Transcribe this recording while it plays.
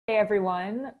Hey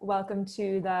everyone, welcome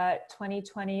to the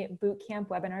 2020 Bootcamp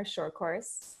Webinar Short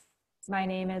Course. My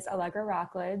name is Allegra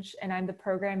Wrocklage and I'm the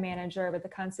Program Manager with the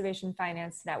Conservation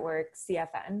Finance Network,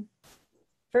 CFN.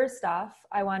 First off,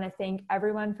 I want to thank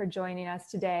everyone for joining us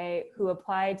today who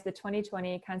applied to the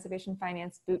 2020 Conservation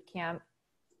Finance Bootcamp,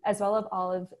 as well as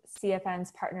all of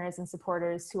CFN's partners and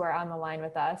supporters who are on the line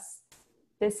with us.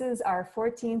 This is our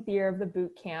 14th year of the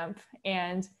bootcamp,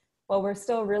 and while we're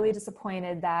still really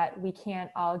disappointed that we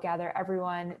can't all gather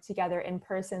everyone together in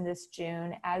person this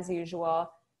June as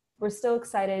usual, we're still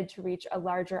excited to reach a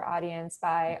larger audience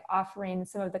by offering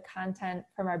some of the content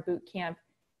from our bootcamp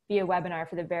via webinar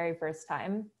for the very first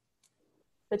time.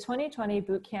 The 2020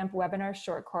 Bootcamp Webinar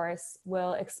Short Course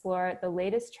will explore the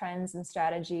latest trends and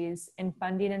strategies in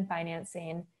funding and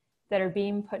financing that are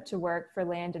being put to work for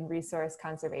land and resource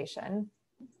conservation.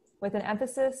 With an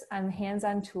emphasis on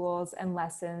hands-on tools and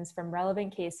lessons from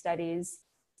relevant case studies,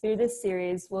 through this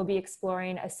series, we'll be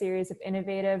exploring a series of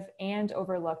innovative and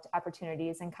overlooked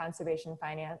opportunities in conservation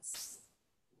finance.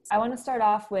 I want to start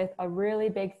off with a really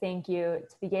big thank you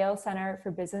to the Yale Center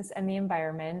for Business and the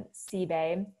Environment,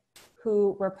 CBAE,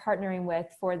 who we're partnering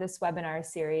with for this webinar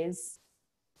series.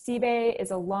 CBAE is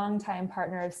a longtime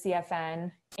partner of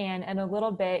CFN, and in a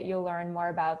little bit, you'll learn more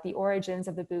about the origins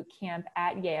of the bootcamp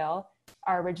at Yale,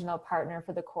 our original partner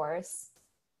for the course.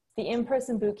 The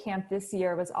in-person bootcamp this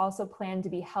year was also planned to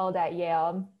be held at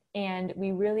Yale, and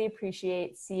we really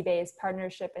appreciate CBAE's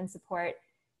partnership and support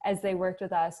as they worked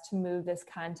with us to move this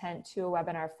content to a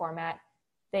webinar format.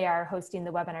 They are hosting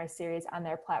the webinar series on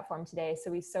their platform today,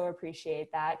 so we so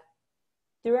appreciate that.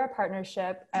 Through our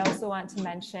partnership, I also want to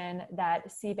mention that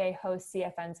CBAE hosts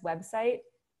CFN's website,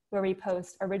 where we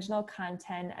post original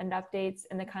content and updates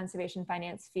in the conservation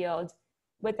finance field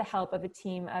with the help of a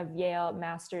team of Yale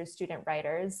master's student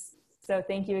writers. So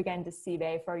thank you again to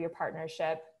CBAE for your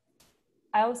partnership.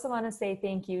 I also want to say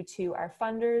thank you to our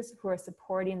funders who are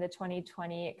supporting the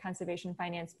 2020 Conservation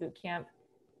Finance Bootcamp,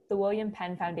 the William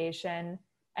Penn Foundation,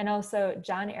 and also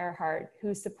John Earhart,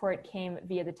 whose support came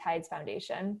via the Tides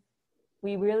Foundation.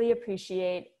 We really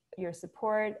appreciate your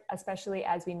support, especially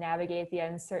as we navigate the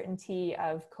uncertainty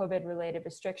of COVID-related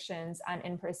restrictions on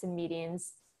in-person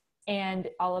meetings, and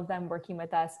all of them working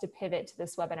with us to pivot to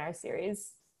this webinar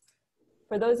series.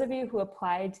 For those of you who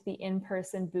applied to the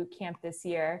in-person bootcamp this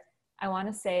year, I want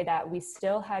to say that we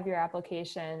still have your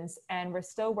applications and we're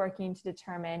still working to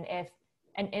determine if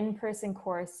an in-person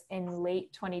course in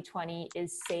late 2020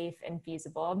 is safe and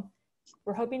feasible.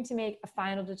 We're hoping to make a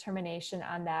final determination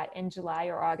on that in July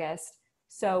or August,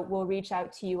 so we'll reach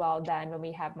out to you all then when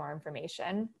we have more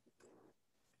information.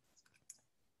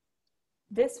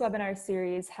 This webinar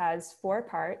series has 4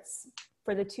 parts.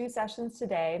 For the 2 sessions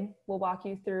today, we'll walk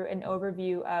you through an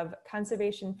overview of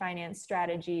conservation finance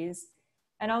strategies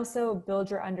and also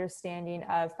build your understanding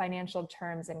of financial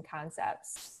terms and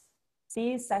concepts.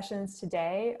 These sessions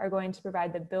today are going to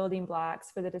provide the building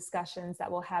blocks for the discussions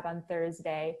that we'll have on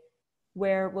Thursday,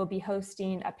 where we'll be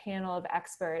hosting a panel of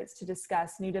experts to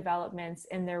discuss new developments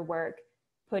in their work,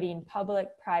 putting public,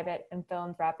 private, and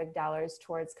philanthropic dollars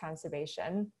towards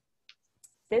conservation.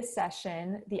 This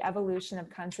session, The Evolution of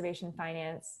Conservation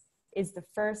Finance, is the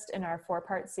first in our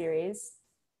 4-part series,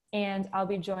 and I'll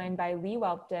be joined by Leigh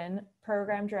Whelpton,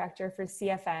 Program Director for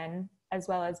CFN, as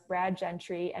well as Brad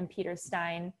Gentry and Peter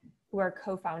Stein, who are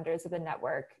co-founders of the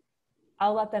network.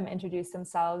 I'll let them introduce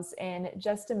themselves in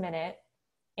just a minute,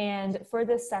 and for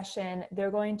this session,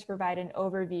 they're going to provide an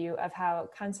overview of how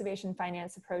conservation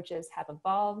finance approaches have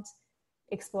evolved,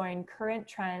 exploring current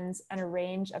trends and a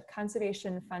range of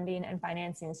conservation funding and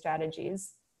financing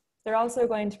strategies. They're also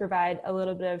going to provide a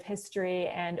little bit of history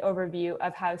and overview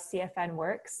of how CFN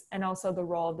works and also the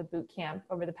role of the bootcamp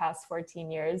over the past 14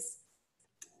 years.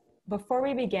 Before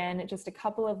we begin, just a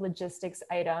couple of logistics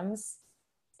items.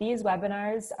 These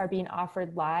webinars are being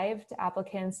offered live to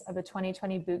applicants of the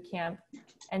 2020 bootcamp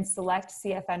and select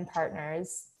CFN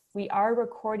partners. We are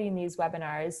recording these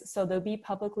webinars, so they'll be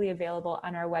publicly available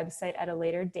on our website at a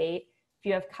later date if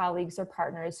you have colleagues or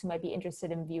partners who might be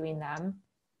interested in viewing them.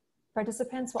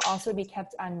 Participants will also be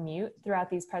kept on mute throughout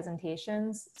these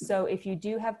presentations, so if you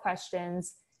do have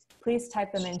questions, please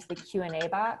type them into the Q&A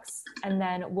box, and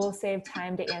then we'll save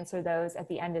time to answer those at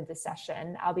the end of the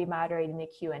session. I'll be moderating the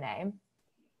Q&A.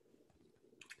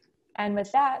 And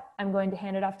with that, I'm going to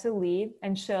hand it off to Leigh,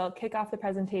 and she'll kick off the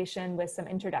presentation with some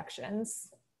introductions.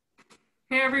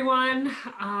 Hey everyone,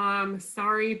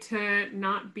 sorry to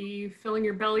not be filling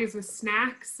your bellies with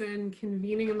snacks and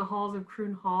convening in the halls of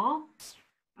Croon Hall.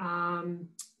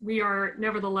 We are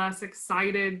nevertheless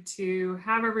excited to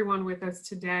have everyone with us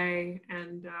today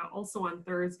and also on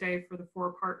Thursday for the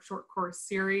 4-part short course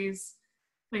series.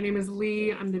 My name is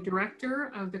Leigh. I'm the director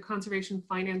of the Conservation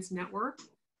Finance Network.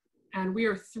 And we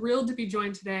are thrilled to be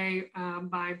joined today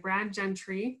by Brad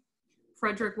Gentry,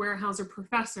 Frederick Weyerhaeuser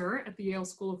Professor at the Yale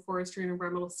School of Forestry and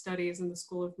Environmental Studies in the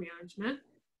School of Management,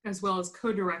 as well as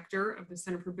co-director of the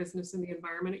Center for Business and the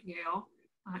Environment at Yale,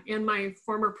 and my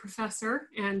former professor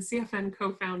and CFN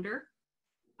co-founder,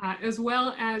 as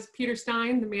well as Peter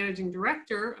Stein, the managing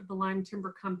director of the Lyme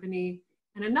Timber Company,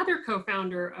 and another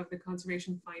co-founder of the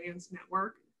Conservation Finance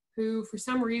Network, who for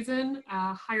some reason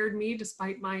hired me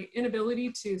despite my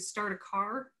inability to start a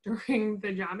car during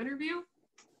the job interview.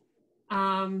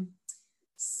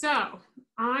 So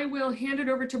I will hand it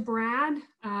over to Brad.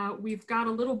 We've got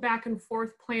a little back and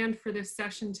forth planned for this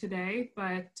session today,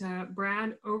 but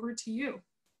Brad, over to you.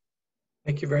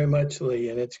 Thank you very much, Leigh,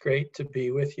 and it's great to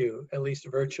be with you, at least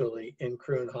virtually, in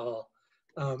Croon Hall.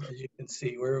 As you can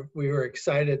see, we were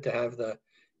excited to have the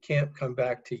camp come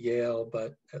back to Yale,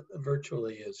 but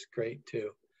virtually is great too.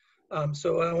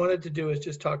 So what I wanted to do is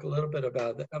just talk a little bit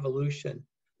about the evolution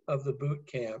of the boot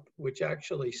camp, which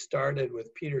actually started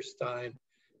with Peter Stein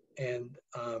and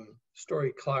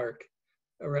Story Clark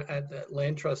at the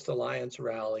Land Trust Alliance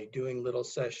rally, doing little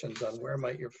sessions on where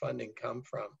might your funding come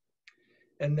from.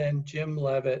 And then Jim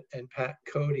Levitt and Pat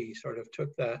Cody sort of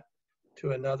took that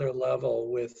to another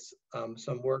level with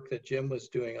some work that Jim was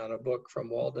doing on a book From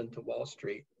Walden to Wall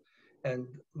Street, and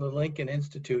the Lincoln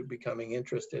Institute becoming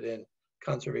interested in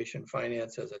conservation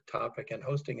finance as a topic and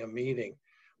hosting a meeting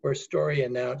where Story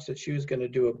announced that she was going to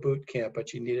do a boot camp, but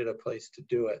she needed a place to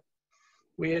do it.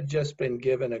 We had just been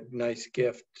given a nice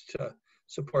gift to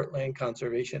support land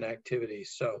conservation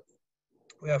activities, so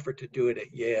we offered to do it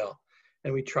at Yale,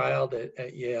 and we trialed it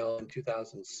at Yale in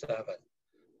 2007.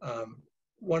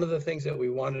 One of the things that we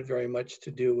wanted very much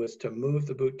to do was to move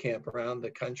the boot camp around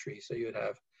the country so you'd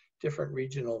have different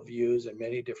regional views and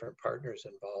many different partners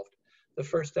involved. The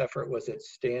first effort was at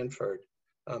Stanford,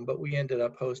 but we ended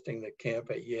up hosting the camp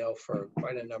at Yale for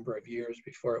quite a number of years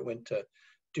before it went to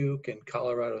Duke and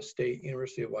Colorado State,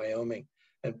 University of Wyoming,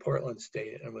 and Portland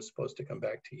State, and was supposed to come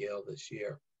back to Yale this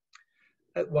year.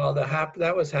 While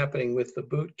that was happening with the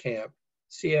boot camp,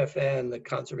 CFN, the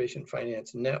Conservation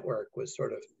Finance Network, was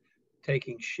sort of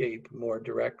taking shape more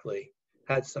directly,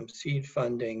 had some seed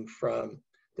funding from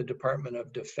the Department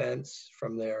of Defense,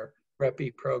 from their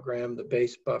REPI program, the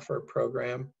Base Buffer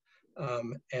program,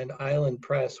 and Island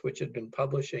Press, which had been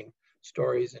publishing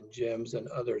Stories and Jim's and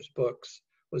others' books,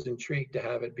 was intrigued to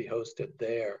have it be hosted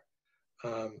there.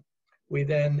 We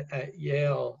then at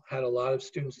Yale had a lot of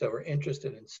students that were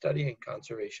interested in studying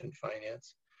conservation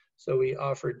finance. So we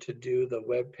offered to do the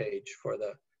web page for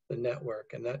the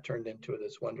network, and that turned into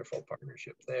this wonderful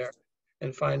partnership there.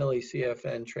 And finally,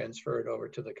 CFN transferred over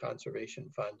to the Conservation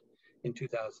Fund in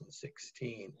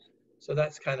 2016. So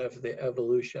that's kind of the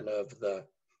evolution of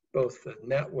both the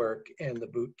network and the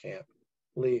boot camp.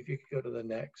 Leigh, if you could go to the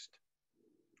next,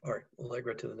 or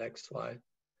Allegra to the next slide.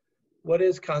 What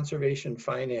is conservation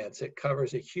finance? It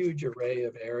covers a huge array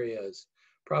of areas.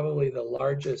 Probably the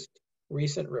largest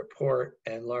recent report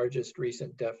and largest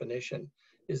recent definition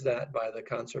is that by the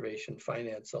Conservation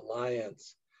Finance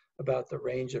Alliance about the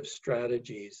range of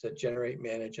strategies that generate,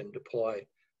 manage, and deploy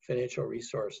financial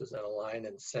resources and align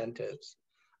incentives.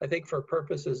 I think for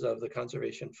purposes of the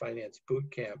conservation finance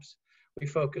boot camps, we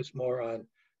focus more on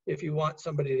if you want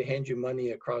somebody to hand you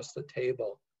money across the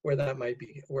table, where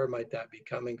might that be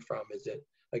coming from? Is it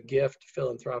a gift,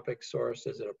 philanthropic source?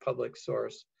 Is it a public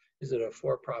source? Is it a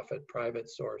for-profit private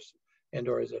source?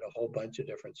 Or is it a whole bunch of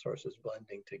different sources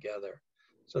blending together?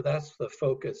 So that's the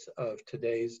focus of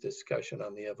today's discussion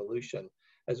on the evolution,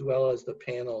 as well as the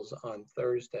panels on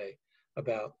Thursday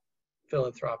about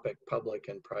philanthropic, public,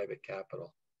 and private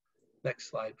capital. Next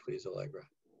slide, please, Allegra.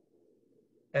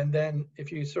 And then if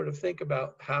you sort of think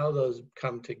about how those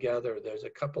come together, there's a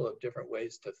couple of different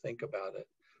ways to think about it.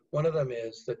 One of them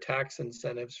is the tax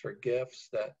incentives for gifts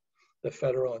that the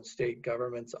federal and state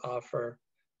governments offer.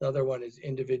 Another one is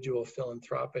individual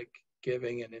philanthropic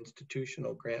giving and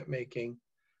institutional grant making,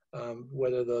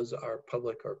 whether those are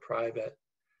public or private.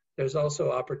 There's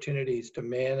also opportunities to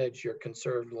manage your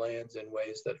conserved lands in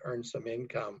ways that earn some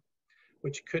income,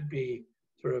 which could be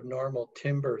sort of normal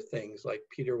timber things like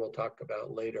Peter will talk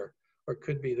about later, or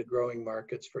could be the growing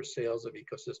markets for sales of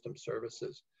ecosystem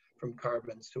services, from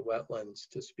carbons to wetlands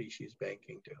to species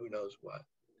banking to who knows what.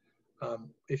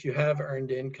 If you have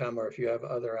earned income or if you have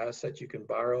other assets, you can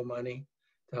borrow money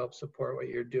to help support what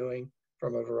you're doing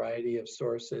from a variety of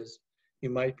sources. You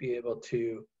might be able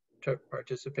to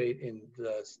participate in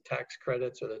the tax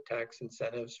credits or the tax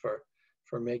incentives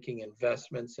for making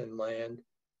investments in land.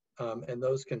 And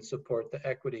those can support the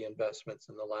equity investments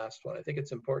in the last one. I think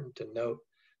it's important to note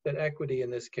that equity in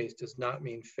this case does not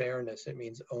mean fairness, it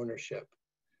means ownership.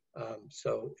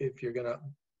 So if you're gonna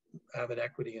have an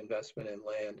equity investment in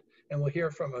land, and we'll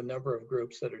hear from a number of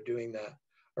groups that are doing that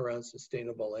around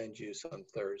sustainable land use on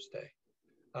Thursday.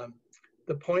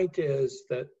 The point is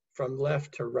that from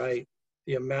left to right,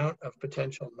 the amount of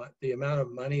the amount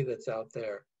of money that's out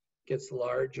there gets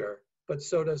larger, but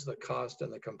so does the cost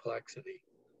and the complexity.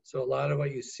 So a lot of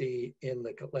what you see in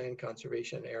the land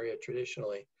conservation area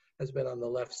traditionally has been on the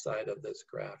left side of this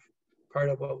graph. Part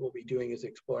of what we'll be doing is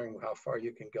exploring how far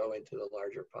you can go into the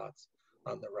larger pots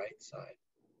on the right side.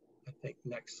 I think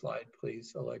next slide,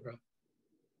 please, Allegra.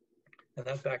 And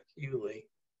then back to you, Leigh.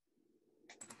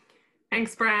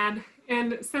 Thanks, Brad.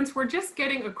 And since we're just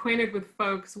getting acquainted with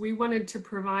folks, we wanted to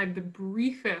provide the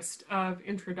briefest of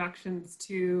introductions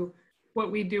to what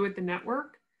we do at the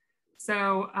network.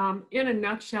 So in a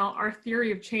nutshell, our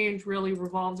theory of change really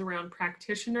revolves around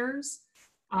practitioners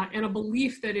and a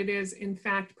belief that it is, in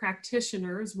fact,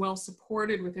 practitioners well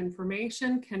supported with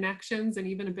information, connections, and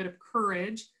even a bit of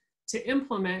courage to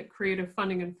implement creative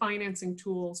funding and financing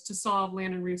tools to solve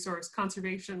land and resource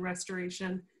conservation,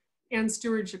 restoration, and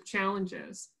stewardship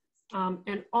challenges.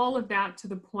 And all of that to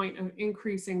the point of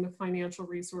increasing the financial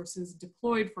resources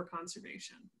deployed for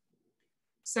conservation.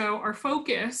 So our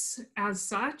focus as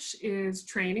such is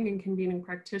training and convening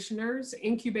practitioners,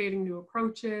 incubating new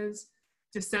approaches,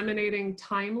 disseminating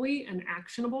timely and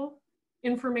actionable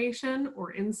information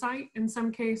or insight in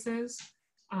some cases.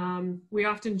 We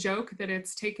often joke that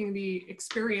it's taking the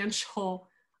experiential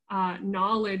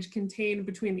knowledge contained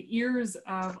between the ears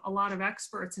of a lot of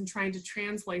experts and trying to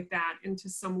translate that into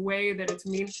some way that it's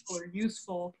meaningful or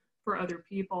useful for other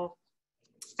people.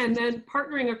 And then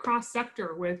partnering across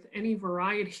sector with any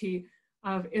variety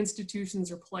of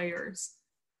institutions or players.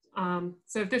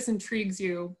 So if this intrigues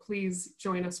you, please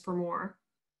join us for more.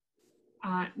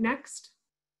 Next.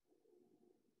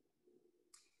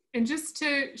 And just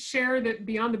to share that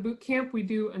beyond the boot camp, we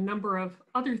do a number of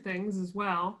other things as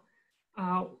well.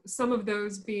 Some of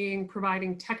those being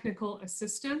providing technical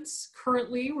assistance.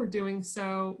 Currently, we're doing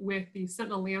so with the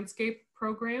Sentinel Landscape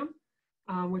Program,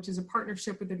 which is a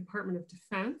partnership with the Department of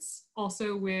Defense,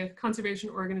 also with conservation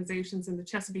organizations in the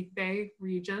Chesapeake Bay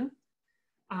region.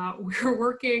 We're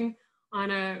working on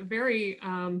a very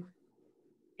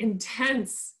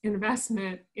intense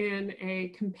investment in a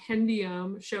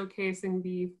compendium showcasing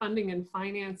the funding and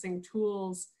financing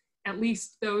tools, at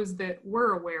least those that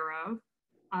we're aware of.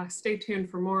 Stay tuned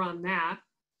for more on that.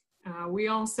 We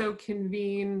also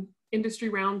convene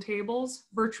industry roundtables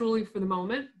virtually for the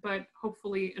moment, but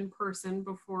hopefully in person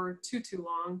before too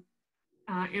long.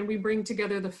 And we bring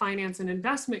together the finance and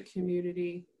investment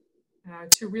community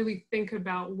to really think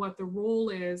about what the role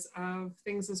is of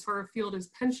things as far afield as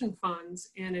pension funds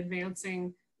in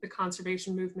advancing the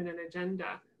conservation movement and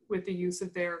agenda with the use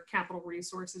of their capital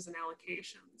resources and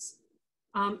allocations.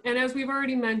 And as we've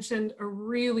already mentioned, a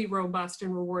really robust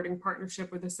and rewarding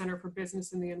partnership with the Center for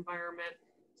Business and the Environment.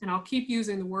 And I'll keep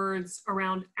using the words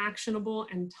around actionable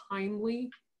and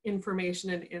timely information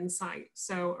and insight.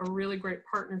 So a really great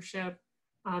partnership.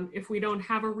 If we don't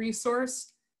have a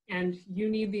resource and you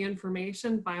need the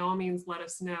information, by all means, let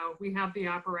us know. We have the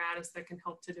apparatus that can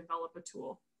help to develop a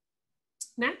tool.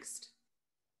 Next.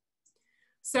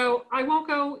 So I won't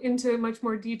go into much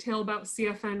more detail about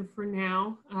CFN for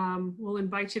now. We'll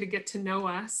invite you to get to know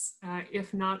us,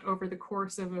 if not over the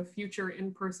course of a future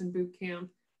in-person boot camp,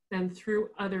 then through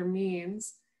other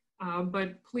means.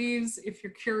 But please, if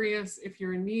you're curious, if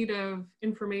you're in need of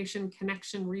information,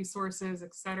 connection, resources,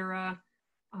 etc.,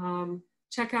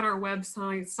 check out our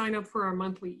website, sign up for our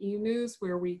monthly e-news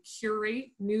where we curate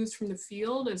news from the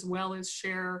field as well as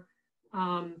share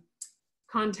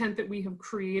content that we have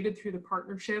created through the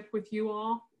partnership with you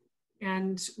all.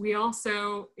 And we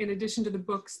also, in addition to the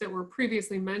books that were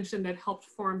previously mentioned that helped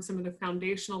form some of the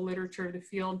foundational literature of the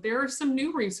field, there are some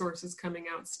new resources coming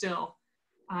out still.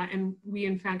 And we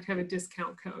in fact have a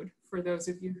discount code for those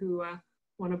of you who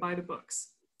want to buy the books.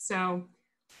 So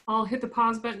I'll hit the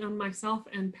pause button on myself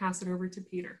and pass it over to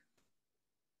Peter.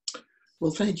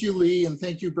 Well, thank you, Leigh, and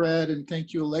thank you, Brad, and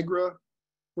thank you, Allegra,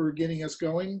 for getting us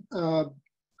going.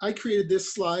 I created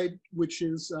this slide, which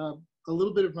is a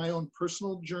little bit of my own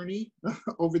personal journey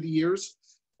over the years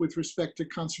with respect to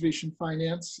conservation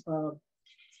finance.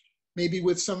 Maybe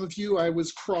with some of you, I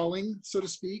was crawling, so to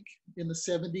speak, in the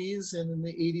 70s, and in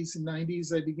the 80s and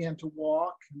 90s, I began to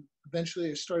walk.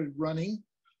 Eventually, I started running.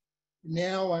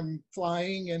 Now I'm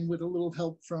flying, and with a little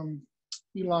help from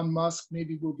Elon Musk,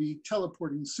 maybe we'll be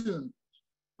teleporting soon.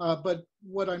 But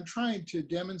what I'm trying to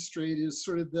demonstrate is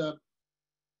sort of the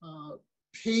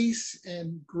pace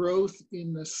and growth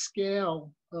in the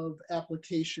scale of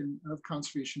application of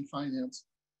conservation finance.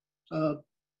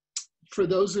 For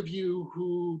those of you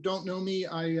who don't know me,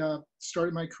 I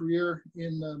started my career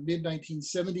in the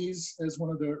mid-1970s as one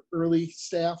of the early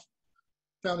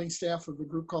founding staff of a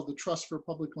group called the Trust for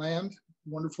Public Land,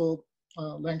 wonderful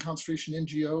land conservation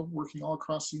NGO working all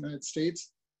across the United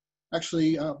States.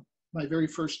 Actually, my very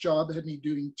first job had me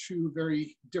doing two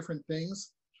very different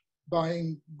things: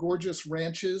 buying gorgeous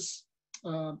ranches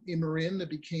in Marin that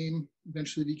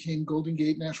eventually became Golden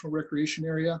Gate National Recreation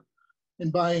Area,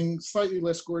 and buying slightly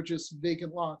less gorgeous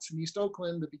vacant lots in East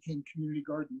Oakland that became community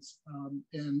gardens,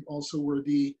 and also were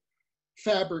the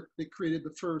fabric that created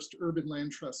the first urban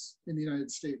land trusts in the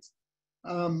United States.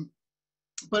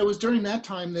 But it was during that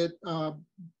time that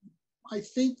I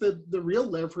think that the real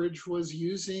leverage was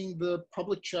using the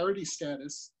public charity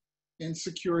status and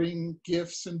securing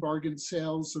gifts and bargain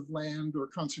sales of land or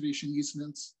conservation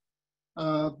easements.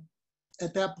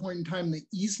 At that point in time, the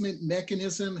easement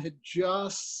mechanism had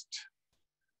just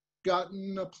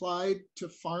gotten applied to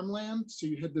farmland. So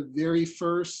you had the very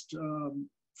first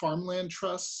farmland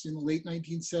trusts in the late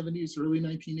 1970s, early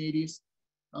 1980s,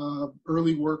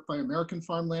 early work by American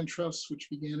Farmland Trusts, which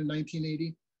began in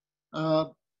 1980.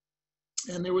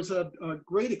 And there was a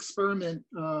great experiment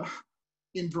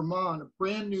in Vermont, a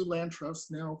brand new land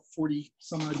trust, now 40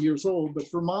 some odd years old,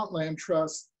 but Vermont Land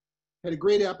Trust had a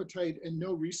great appetite and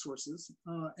no resources.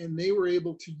 And they were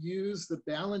able to use the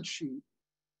balance sheet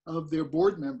of their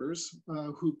board members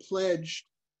who pledged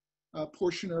a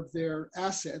portion of their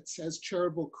assets as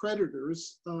charitable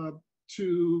creditors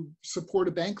to support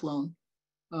a bank loan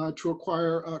to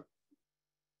acquire a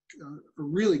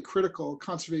really critical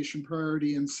conservation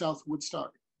priority in South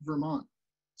Woodstock, Vermont.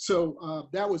 So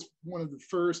that was one of the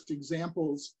first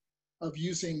examples of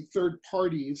using third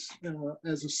parties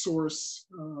as a source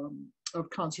of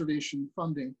conservation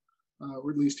funding,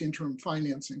 or at least interim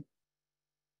financing.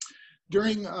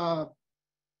 During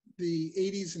the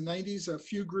 80s and 90s, a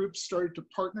few groups started to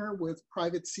partner with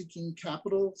private seeking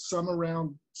capital, some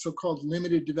around so-called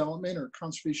limited development or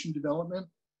conservation development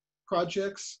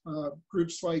projects.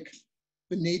 Groups like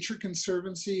the Nature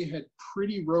Conservancy had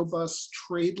pretty robust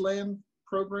trade land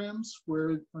programs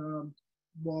where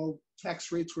while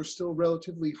tax rates were still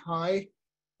relatively high,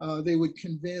 they would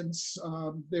convince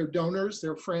their donors,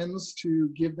 their friends, to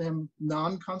give them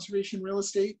non-conservation real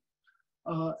estate.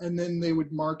 And then they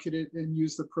would market it and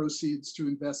use the proceeds to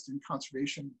invest in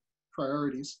conservation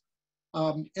priorities.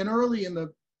 And early in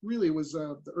the, really it was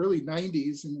the early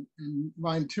 90s, and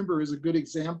Lyme timber is a good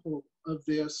example of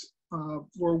this,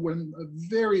 or when the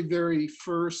very, very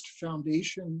first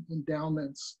foundation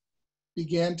endowments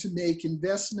began to make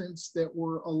investments that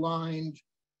were aligned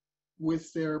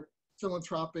with their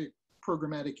philanthropic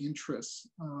programmatic interests.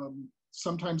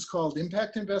 Sometimes called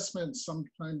impact investments,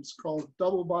 sometimes called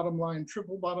double bottom line,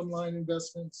 triple bottom line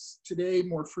investments, today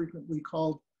more frequently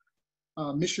called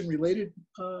mission-related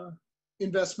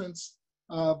investments.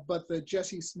 But the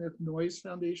Jesse Smith Noyes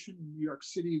Foundation in New York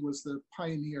City was the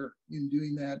pioneer in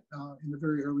doing that in the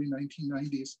very early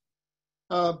 1990s.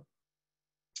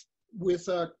 With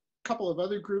a couple of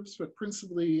other groups, but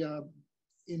principally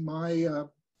in my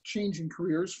changing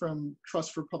careers from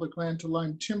Trust for Public Land to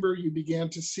Lyme Timber, you began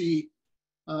to see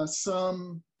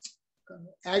some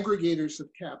aggregators of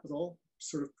capital,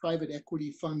 sort of private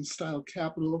equity fund style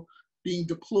capital, being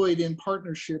deployed in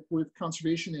partnership with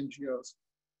conservation NGOs.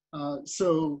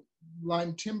 So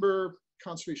Lyme Timber,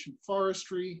 Conservation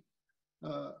Forestry,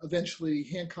 eventually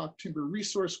Hancock Timber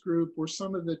Resource Group, were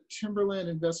some of the timberland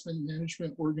investment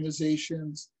management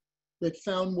organizations that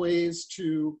found ways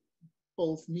to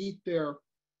both meet their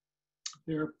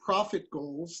profit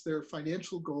goals, their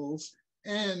financial goals,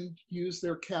 and use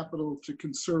their capital to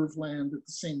conserve land at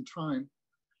the same time.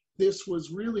 This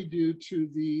was really due to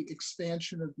the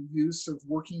expansion of the use of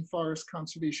working forest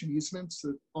conservation easements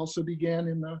that also began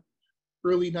in the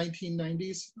early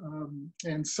 1990s.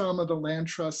 And some of the land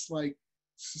trusts like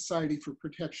Society for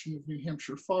Protection of New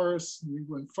Hampshire Forests, New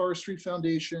England Forestry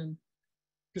Foundation,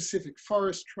 Pacific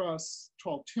Forest Trusts,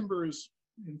 Tall Timbers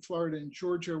in Florida and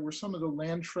Georgia were some of the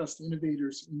land trust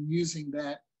innovators in using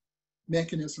that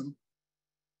mechanism.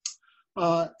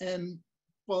 And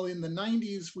while in the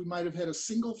 90s, we might have had a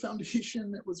single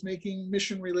foundation that was making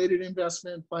mission-related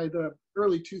investment, by the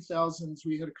early 2000s,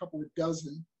 we had a couple of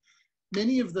dozen.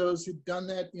 Many of those had done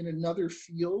that in another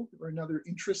field or another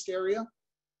interest area,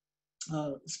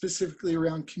 specifically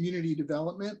around community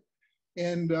development.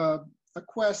 And a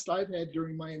quest I've had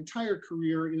during my entire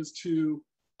career is to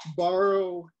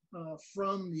borrow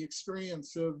from the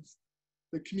experience of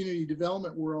the community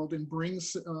development world and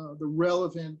brings the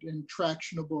relevant and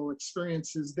tractionable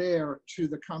experiences there to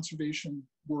the conservation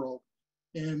world.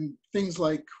 And things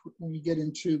like, when we get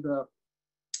into the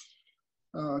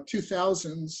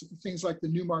 2000s, things like the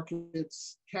New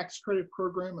Markets Tax Credit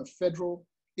Program, a federal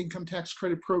income tax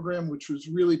credit program, which was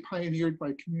really pioneered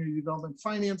by community development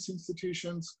finance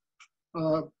institutions,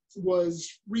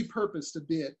 was repurposed a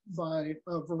bit by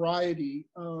a variety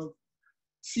of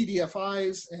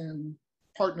CDFIs and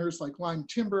partners like Lyme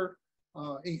Timber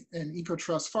and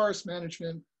EcoTrust Forest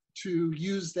Management to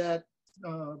use that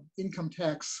income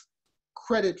tax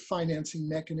credit financing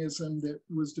mechanism that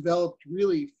was developed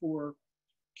really for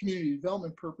community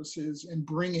development purposes and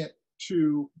bring it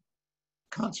to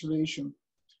conservation.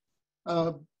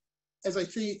 As I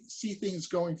see things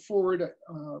going forward,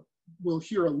 we'll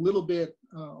hear a little bit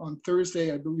on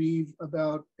Thursday, I believe,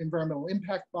 about environmental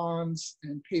impact bonds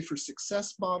and pay for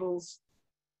success models.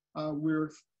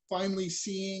 We're finally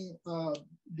seeing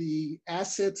the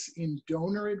assets in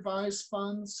donor advised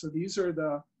funds. So these are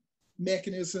the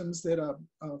mechanisms that a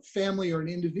family or an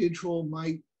individual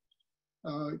might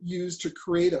use to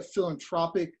create a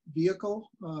philanthropic vehicle.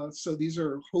 So these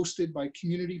are hosted by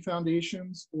community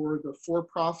foundations or the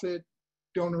for-profit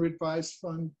donor advised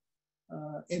fund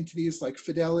entities like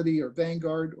Fidelity or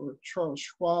Vanguard or Charles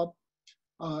Schwab.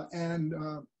 And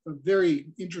a very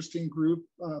interesting group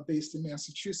based in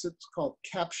Massachusetts called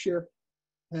CapShift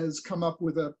has come up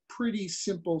with a pretty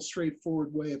simple,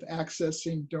 straightforward way of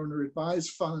accessing donor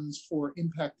advised funds for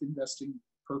impact investing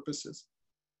purposes.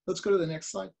 Let's go to the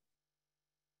next slide.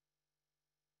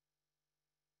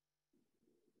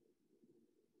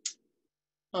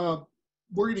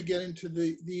 We're going to get into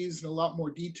these in a lot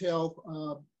more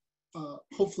detail.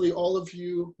 Hopefully all of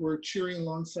you were cheering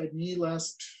alongside me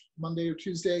last Monday or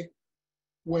Tuesday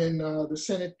when the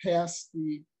Senate passed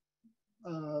the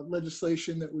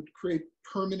legislation that would create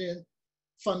permanent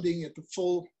funding at the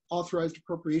full authorized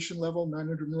appropriation level,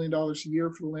 $900 million a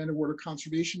year for the Land and Water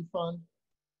Conservation Fund.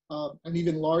 An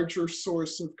even larger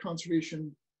source of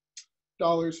conservation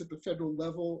dollars at the federal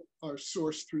level are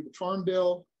sourced through the Farm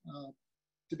Bill.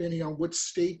 Depending on what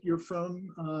state you're from,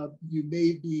 you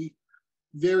may be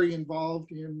very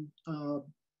involved in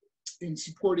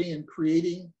supporting and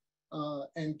creating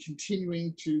and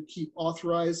continuing to keep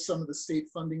authorized some of the state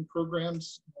funding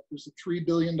programs. There's a $3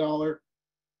 billion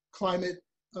climate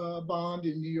bond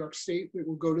in New York State that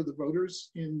will go to the voters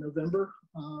in November.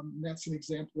 That's an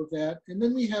example of that. And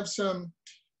then we have some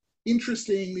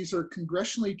interesting, these are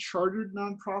congressionally chartered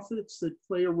nonprofits that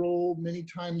play a role many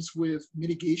times with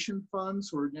mitigation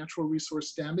funds or natural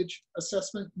resource damage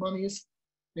assessment monies.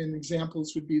 And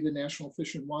examples would be the National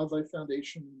Fish and Wildlife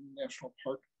Foundation and the National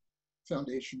Park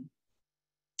Foundation.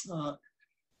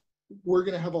 We're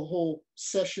going to have a whole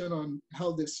session on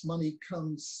how this money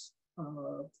comes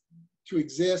to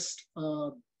exist.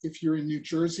 If you're in New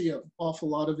Jersey, an awful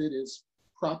lot of it is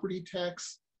property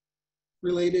tax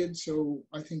related. So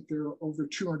I think there are over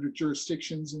 200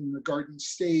 jurisdictions in the Garden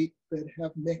State that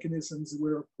have mechanisms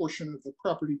where a portion of the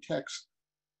property tax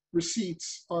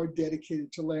receipts are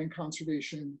dedicated to land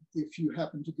conservation. If you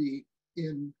happen to be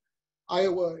in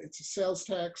Iowa, it's a sales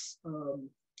tax.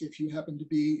 If you happen to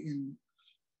be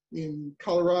in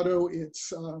Colorado,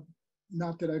 it's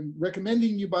not that I'm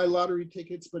recommending you buy lottery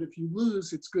tickets, but if you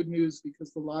lose, it's good news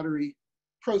because the lottery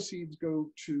proceeds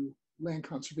go to land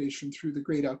conservation through the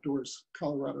Great Outdoors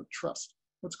Colorado Trust.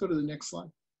 Let's go to the next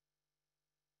slide.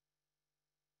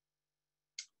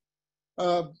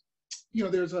 You know,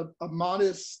 there's a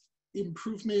modest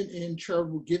improvement in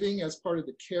charitable giving as part of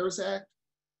the CARES Act.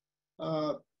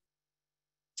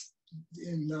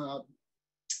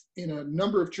 In a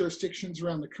number of jurisdictions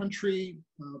around the country,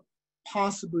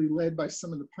 possibly led by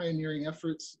some of the pioneering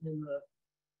efforts in the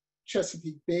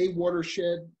Chesapeake Bay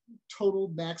watershed, total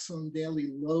maximum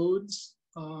daily loads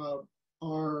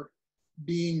are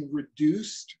being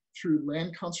reduced through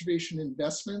land conservation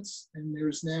investments. And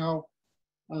there's now,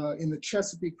 in the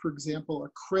Chesapeake, for example, a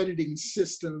crediting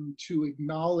system to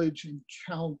acknowledge and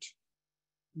count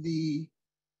the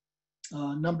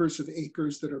numbers of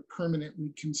acres that are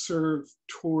permanently conserved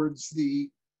towards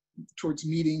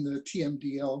meeting the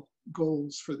TMDL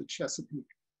goals for the Chesapeake.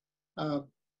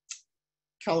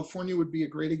 California would be a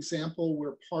great example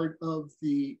where part of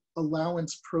the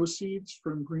allowance proceeds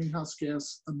from greenhouse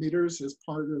gas emitters as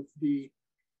part of the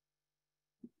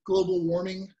Global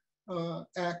Warming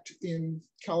Act in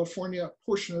California, a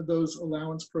portion of those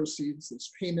allowance proceeds, those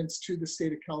payments to the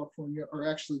state of California, are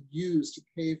actually used to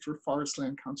pay for forest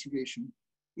land conservation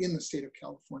in the state of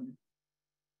California.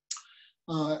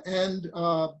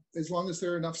 As long as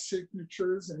there are enough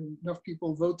signatures and enough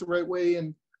people vote the right way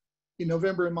in In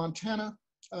November in Montana,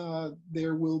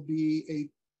 there will be a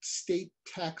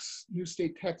new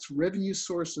state tax revenue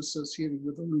source associated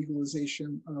with the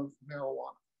legalization of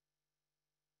marijuana.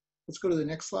 Let's go to the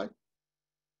next slide.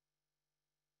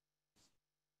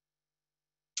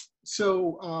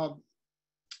 So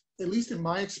at least in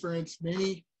my experience,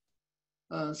 many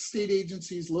state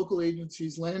agencies, local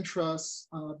agencies, land trusts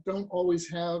don't always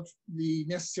have the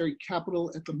necessary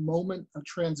capital at the moment a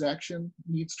transaction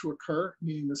needs to occur,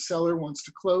 meaning the seller wants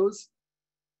to close.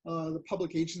 The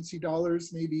public agency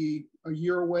dollars may be a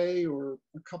year away or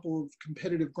a couple of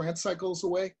competitive grant cycles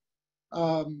away.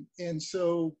 And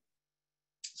so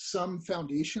some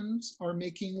foundations are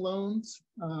making loans.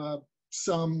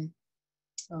 Some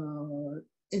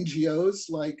NGOs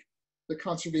like the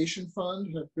Conservation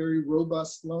Fund have very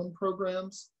robust loan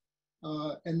programs.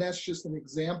 And that's just an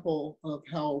example of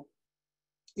how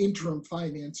interim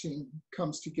financing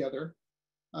comes together.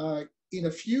 In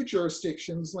a few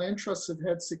jurisdictions, land trusts have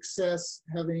had success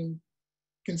having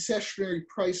concessionary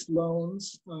priced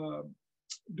loans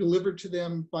delivered to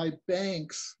them by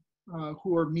banks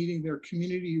who are meeting their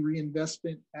Community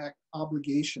Reinvestment Act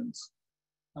obligations.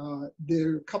 There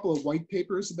are a couple of white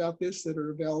papers about this that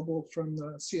are available from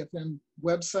the CFN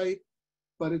website,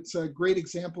 but it's a great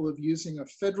example of using a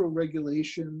federal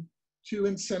regulation to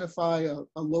incentivize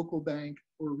a local bank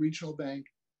or regional bank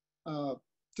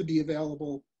to be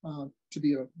available to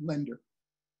be a lender.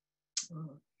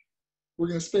 We're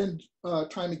going to spend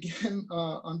time again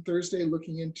on Thursday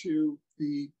looking into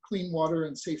the Clean Water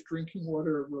and Safe Drinking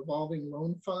Water revolving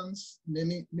loan funds.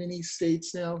 Many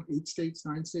states now, 8 states,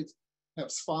 9 states,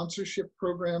 have sponsorship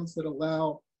programs that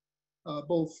allow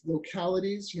both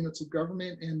localities, units of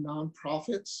government, and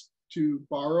nonprofits to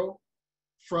borrow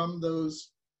from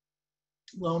those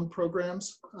loan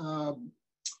programs,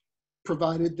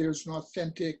 provided there's an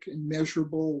authentic and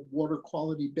measurable water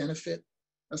quality benefit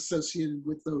associated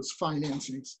with those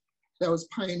financings. That was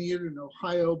pioneered in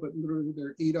Ohio, but literally there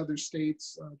are 8 other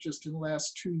states. Just in the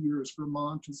last 2 years,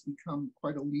 Vermont has become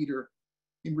quite a leader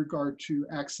in regard to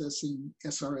accessing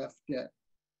SRF debt.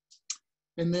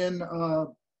 And then a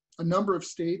number of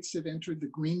states have entered the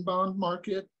green bond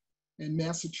market, and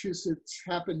Massachusetts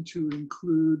happened to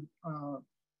include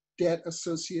debt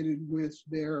associated with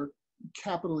their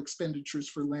capital expenditures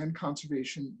for land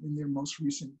conservation in their most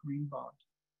recent green bond.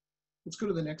 Let's go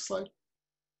to the next slide.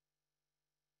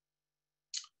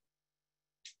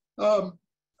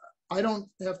 I don't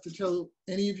have to tell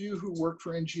any of you who work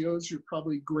for NGOs, you're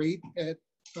probably great at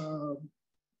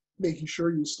making sure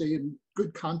you stay in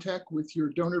good contact with your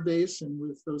donor base and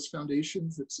with those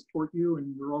foundations that support you.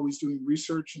 And we're always doing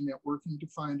research and networking to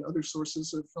find other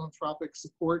sources of philanthropic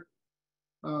support.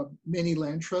 Many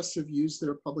land trusts have used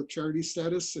their public charity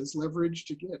status as leverage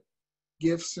to get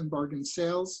gifts and bargain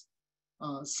sales.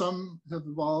 Some have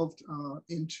evolved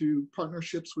into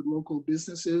partnerships with local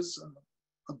businesses,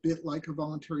 a bit like a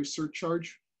voluntary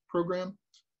surcharge program.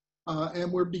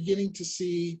 And we're beginning to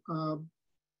see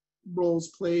roles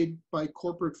played by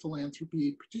corporate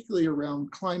philanthropy, particularly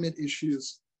around climate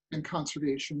issues and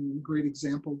conservation. A great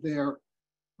example there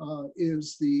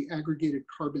is the Aggregated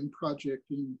Carbon Project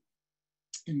in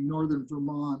northern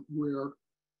Vermont, where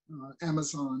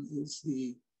Amazon is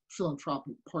the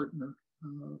philanthropic partner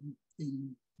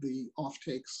in the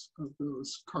offtakes of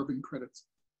those carbon credits.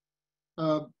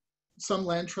 Some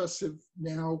land trusts have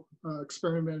now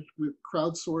experimented with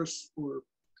crowdsource or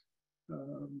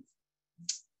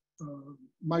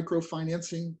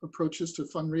microfinancing approaches to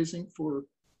fundraising for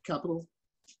capital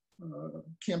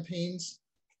campaigns,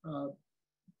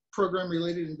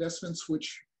 program-related investments,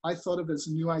 which I thought of as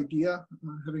a new idea,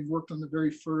 having worked on the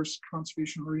very first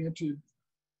conservation-oriented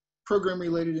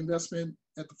program-related investment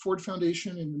at the Ford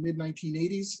Foundation in the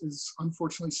mid-1980s is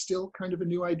unfortunately still kind of a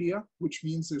new idea, which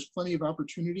means there's plenty of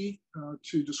opportunity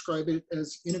to describe it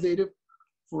as innovative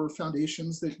for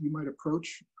foundations that you might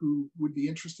approach who would be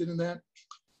interested in that.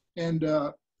 And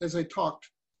as I talked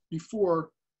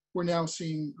before, we're now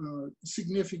seeing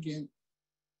significant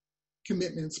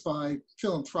commitments by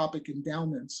philanthropic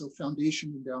endowments, so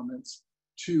foundation endowments,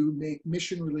 to make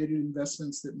mission-related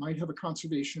investments that might have a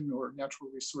conservation or natural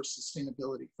resource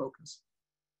sustainability focus.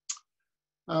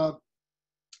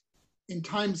 In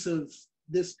times of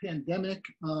this pandemic,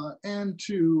 and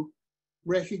to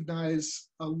recognize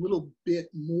a little bit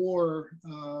more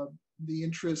the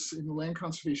interests in the land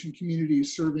conservation community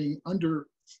serving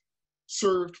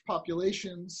underserved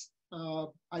populations,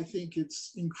 I think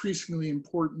it's increasingly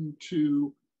important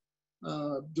to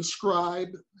describe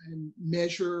and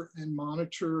measure and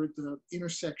monitor the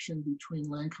intersection between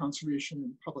land conservation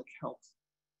and public health.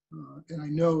 And I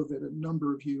know that a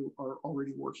number of you are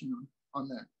already working on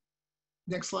that.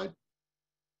 Next slide.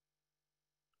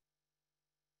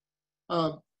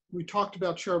 We talked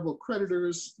about charitable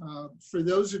creditors. For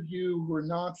those of you who are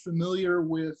not familiar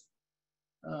with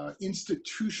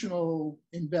institutional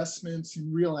investments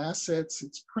in real assets,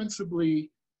 it's principally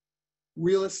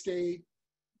real estate,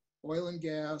 oil and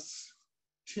gas,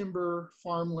 timber,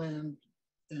 farmland,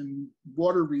 and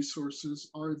water resources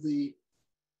are the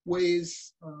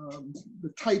ways,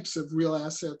 the types of real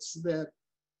assets that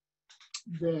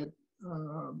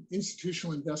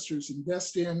institutional investors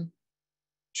invest in.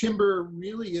 Timber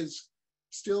really is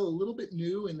still a little bit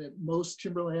new in that most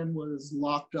timberland was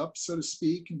locked up, so to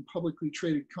speak, in publicly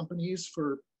traded companies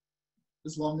for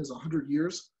as long as 100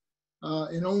 years.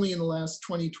 And only in the last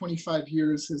 20, 25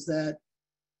 years has that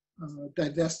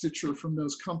divestiture from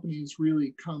those companies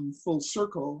really come full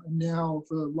circle. And now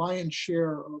the lion's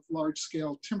share of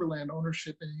large-scale timberland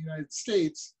ownership in the United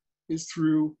States is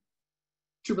through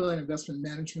timberland investment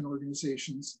management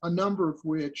organizations, a number of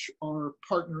which are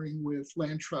partnering with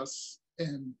land trusts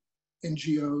and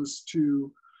NGOs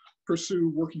to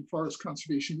pursue working forest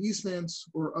conservation easements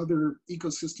or other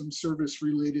ecosystem service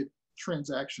related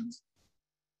transactions.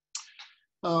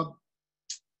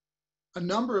 A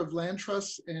number of land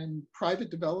trusts and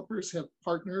private developers have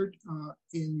partnered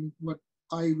in what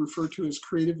I refer to as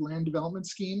creative land development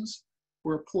schemes,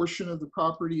 where a portion of the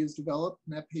property is developed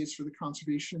and that pays for the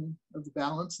conservation of the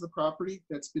balance of the property.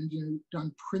 That's been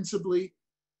done principally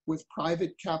with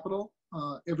private capital.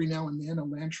 Every now and then a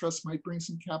land trust might bring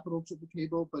some capital to the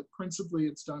table, but principally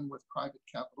it's done with private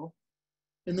capital.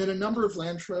 And then a number of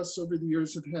land trusts over the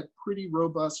years have had pretty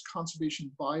robust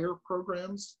conservation buyer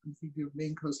programs. I'm thinking of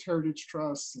Maine Coast Heritage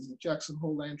Trust and the Jackson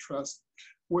Hole Land Trust,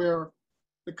 where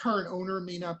the current owner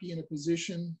may not be in a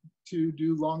position to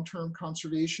do long-term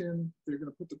conservation. They're going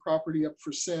to put the property up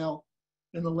for sale,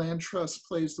 and the land trust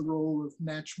plays the role of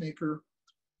matchmaker,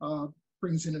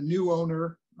 brings in a new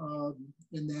owner,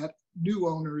 and that new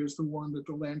owner is the one that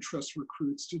the land trust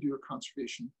recruits to do a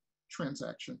conservation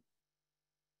transaction.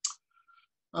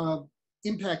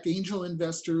 Impact angel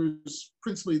investors,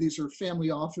 principally these are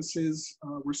family offices.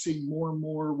 We're seeing more and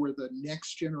more where the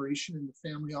next generation in the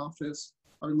family office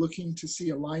are looking to see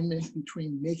alignment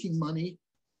between making money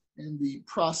and the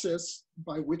process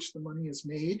by which the money is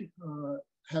made,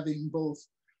 having both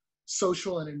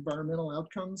social and environmental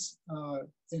outcomes.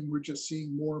 And we're just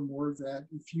seeing more and more of that.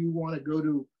 If you want to go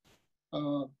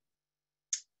to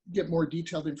get more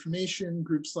detailed information,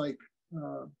 groups like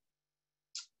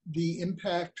The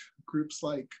Impact, groups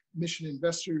like Mission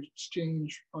Investor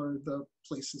Exchange are the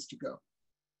places to go.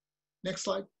 Next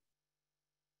slide.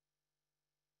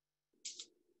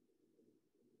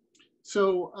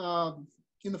 So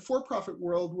in the for-profit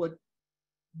world,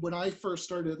 when I first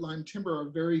started at Lyme Timber, our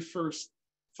very first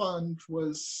fund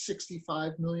was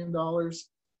 $65 million.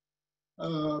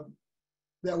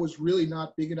 That was really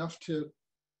not big enough to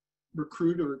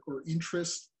recruit or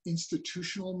interest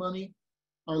institutional money.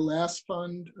 Our last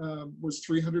fund was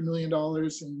 $300 million,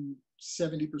 and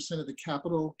 70% of the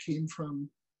capital came from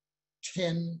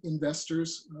 10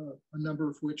 investors, a number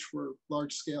of which were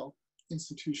large-scale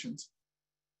institutions.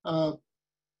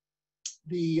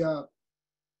 The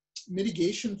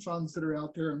mitigation funds that are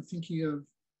out there, I'm thinking of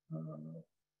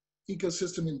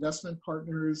Ecosystem Investment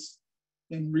Partners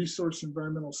and Resource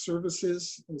Environmental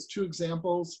Services as two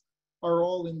examples, are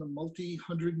all in the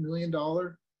multi-$100 million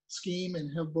scheme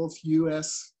and have both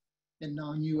US and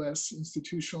non-US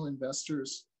institutional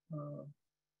investors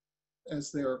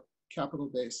as their capital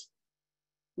base.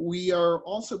 We are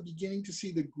also beginning to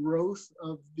see the growth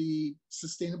of the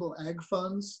sustainable ag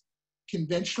funds.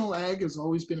 Conventional ag has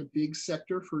always been a big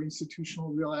sector for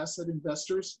institutional real asset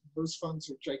investors. Those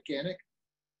funds are gigantic,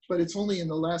 but it's only in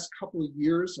the last couple of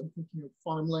years, I'm thinking of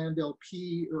Farmland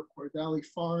LP, Iroquois Valley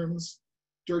Farms,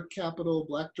 Dirt Capital,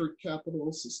 Black Dirt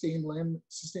Capital,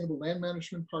 Sustainable Land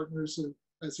Management Partners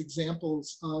as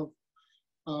examples of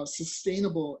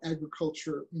sustainable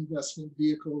agriculture investment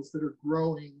vehicles that are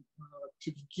growing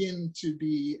to begin to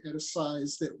be at a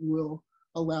size that will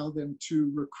allow them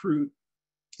to recruit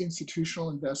institutional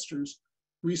investors.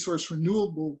 Resource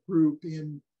Renewable Group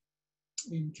in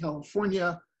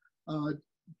California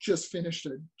just finished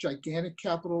a gigantic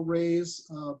capital raise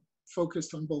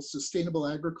focused on both sustainable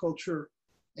agriculture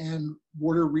and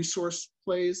water resource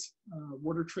plays,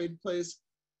 water trade plays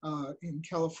in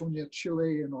California,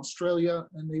 Chile, and Australia,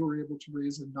 and they were able to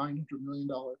raise a $900 million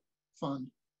fund.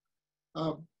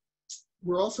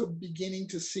 We're also beginning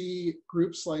to see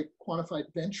groups like Quantified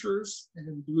Ventures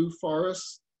and Blue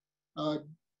Forest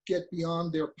get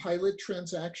beyond their pilot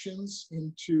transactions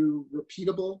into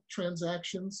repeatable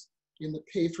transactions in the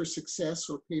pay for success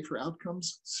or pay for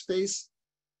outcomes space.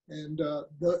 And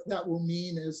that will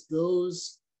mean as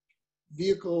those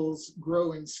vehicles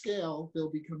grow in scale, they'll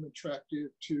become attractive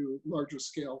to larger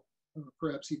scale,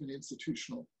 perhaps even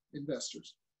institutional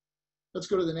investors. Let's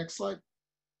go to the next slide.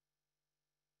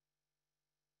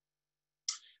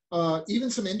 Even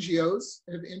some NGOs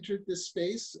have entered this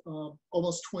space.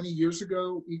 Almost 20 years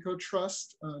ago,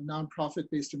 EcoTrust, a nonprofit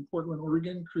based in Portland,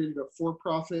 Oregon, created a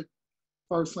for-profit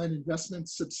forest land investment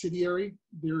subsidiary.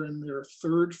 They're in their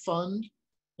third fund,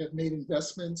 have made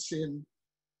investments in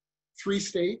 3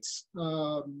 states.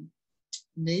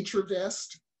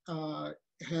 NatureVest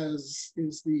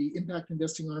is the impact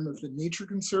investing arm of the Nature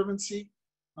Conservancy.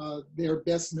 They're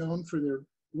best known for their,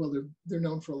 well, they're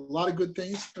known for a lot of good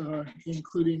things,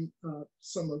 including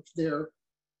some of their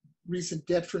recent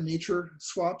debt for nature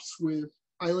swaps with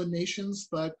island nations.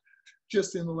 But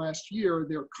just in the last year,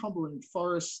 their Cumberland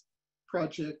Forest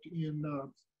project in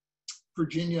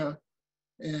Virginia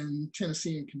and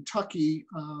Tennessee and Kentucky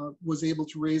was able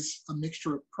to raise a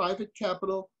mixture of private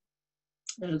capital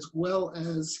as well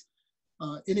as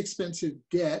inexpensive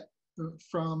debt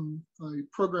from a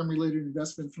program-related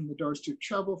investment from the Darstube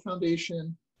Travel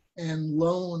Foundation and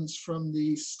loans from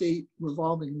the state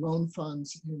revolving loan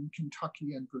funds in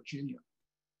Kentucky and Virginia.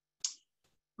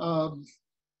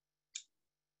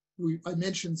 I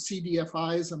mentioned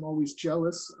CDFIs. I'm always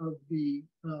jealous of the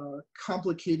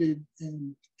complicated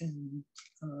and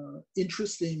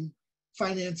interesting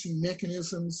financing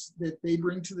mechanisms that they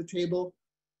bring to the table.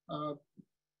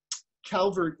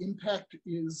 Calvert Impact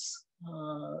is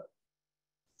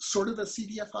sort of a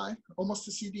CDFI, almost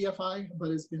a CDFI,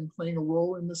 but has been playing a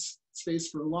role in this space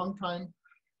for a long time.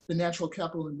 The Natural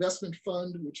Capital Investment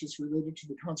Fund, which is related to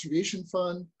the Conservation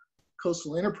Fund,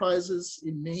 Coastal Enterprises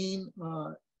in Maine.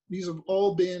 These have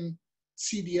all been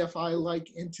CDFI-like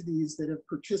entities that have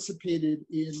participated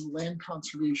in land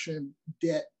conservation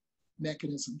debt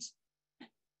mechanisms.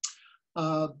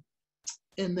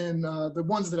 And then the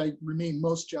ones that I remain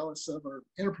most jealous of are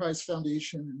Enterprise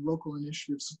Foundation and Local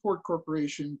Initiative Support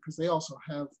Corporation, because they also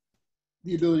have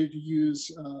the ability to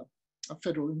use a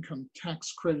federal income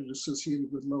tax credit associated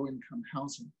with low-income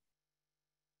housing.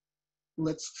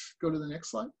 Let's go to the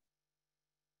next slide.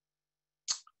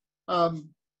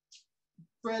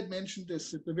 Brad mentioned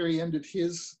this at the very end of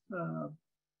his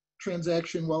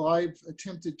transaction. While I've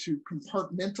attempted to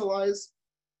compartmentalize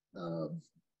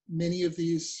many of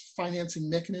these financing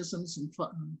mechanisms and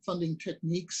funding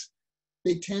techniques,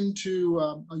 they tend to,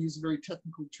 I'll use a very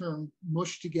technical term,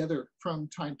 mush together from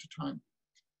time to time.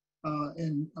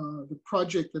 The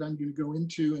project that I'm going to go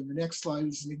into in the next slide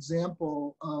is an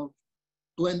example of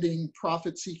blending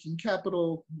profit-seeking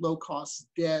capital, low-cost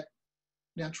debt,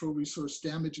 natural resource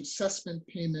damage assessment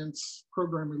payments,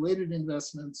 program-related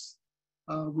investments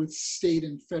with state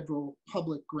and federal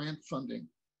public grant funding.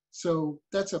 So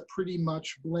that's a pretty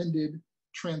much blended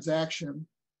transaction.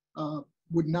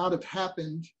 Would not have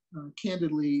happened,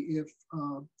 candidly, if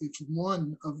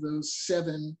one of those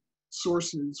 7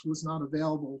 sources was not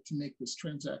available to make this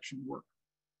transaction work.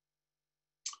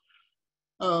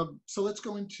 So let's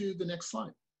go into the next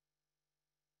slide.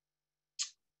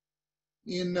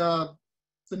 In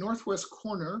the northwest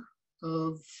corner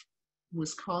of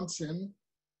Wisconsin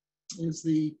is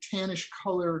the tannish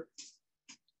color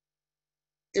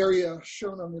area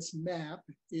shown on this map.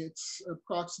 It's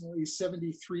approximately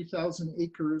 73,000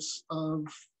 acres of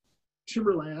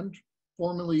timberland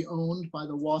formerly owned by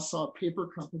the Wausau Paper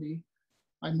Company.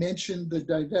 I mentioned the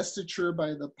divestiture by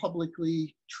the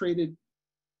publicly traded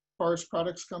forest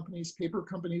products companies, paper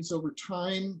companies over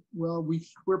time. Well,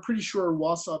 we're pretty sure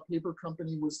Wausau Paper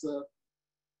Company was the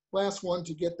last one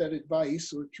to get that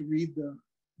advice or to read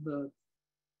the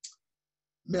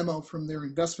memo from their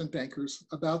investment bankers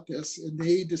about this. And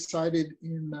they decided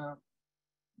in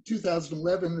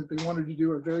 2011 that they wanted to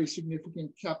do a very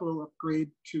significant capital upgrade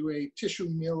to a tissue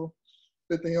mill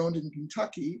that they owned in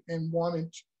Kentucky and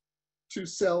wanted to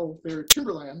sell their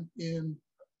timberland in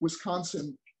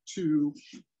Wisconsin to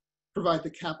provide the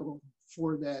capital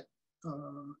for that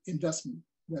investment,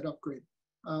 that upgrade.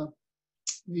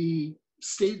 The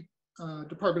state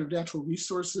Department of Natural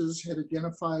Resources had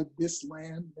identified this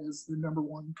land as the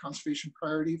 #1 conservation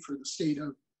priority for the state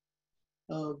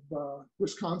of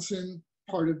Wisconsin.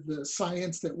 Part of the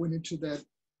science that went into that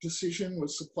decision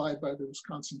was supplied by the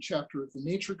Wisconsin chapter of the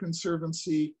Nature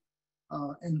Conservancy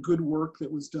and good work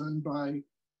that was done by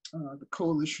the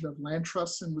Coalition of Land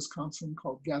Trusts in Wisconsin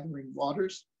called Gathering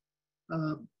Waters.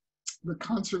 The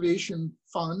Conservation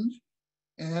Fund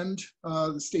and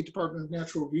the State Department of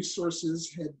Natural Resources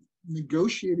had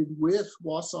negotiated with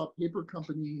Wausau Paper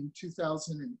Company in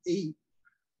 2008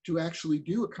 to actually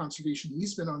do a conservation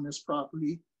easement on this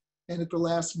property. And at the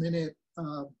last minute,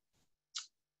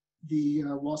 the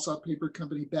Wausau Paper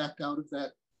Company backed out of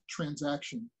that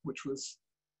transaction, which was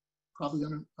probably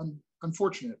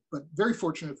unfortunate, but very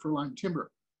fortunate for Lyme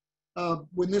Timber.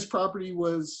 When this property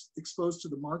was exposed to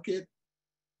the market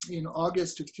in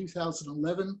August of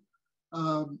 2011,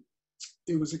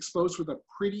 it was exposed with a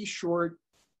pretty short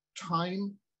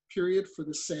time period for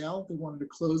the sale. They wanted to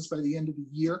close by the end of the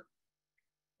year.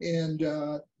 And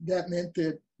that meant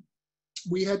that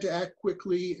we had to act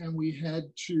quickly, and we had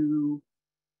to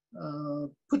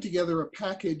put together a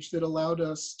package that allowed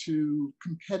us to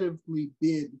competitively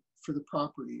bid for the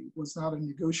property. It was not a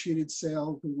negotiated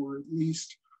sale. There were at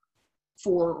least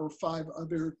 4 or 5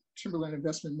 other timberland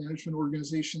investment management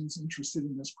organizations interested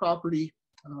in this property.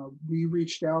 We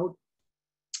reached out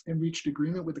and reached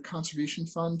agreement with the Conservation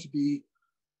Fund to be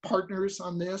partners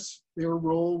on this. Their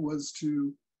role was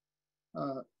to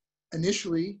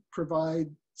initially provide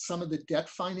some of the debt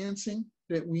financing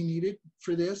that we needed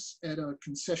for this at a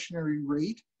concessionary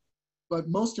rate. But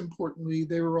most importantly,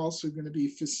 they were also going to be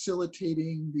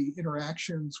facilitating the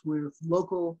interactions with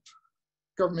local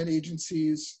government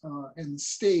agencies and the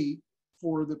state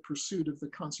for the pursuit of the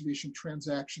conservation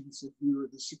transactions if we were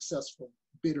the successful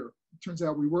bidder. It turns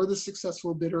out we were the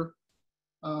successful bidder.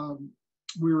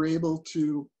 We were able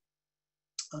to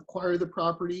acquire the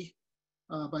property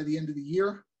by the end of the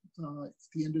year. At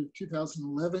the end of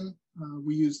 2011,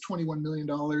 we used $21 million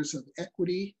of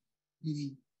equity,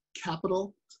 meaning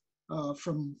capital,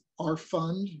 from our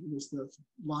fund. It was the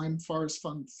Lyme Forest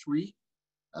Fund 3.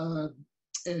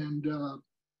 And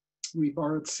we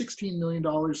borrowed $16 million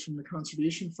from the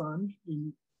Conservation Fund.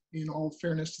 In all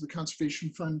fairness to the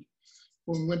Conservation Fund,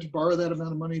 when we went to borrow that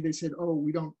amount of money, they said, oh,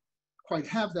 we don't quite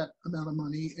have that amount of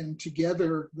money. And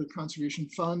together, the Conservation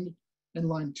Fund and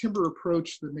Lyme Timber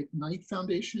approached the McKnight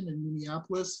Foundation in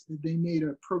Minneapolis. They made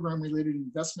a program-related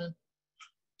investment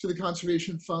to the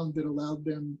Conservation Fund that allowed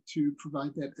them to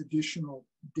provide that additional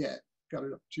debt, got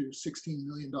it up to $16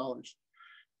 million.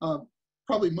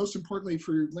 Probably most importantly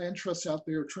for land trusts out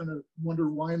there trying to wonder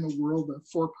why in the world a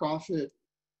for-profit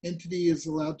entity is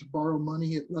allowed to borrow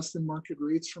money at less than market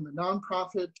rates from a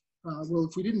nonprofit. Well,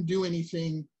 if we didn't do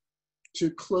anything to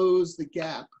close the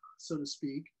gap, so to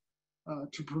speak,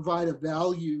 to provide a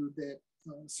value that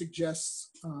suggests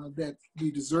that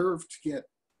we deserve to get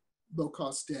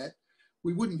low-cost debt,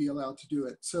 we wouldn't be allowed to do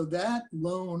it. So that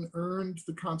loan earned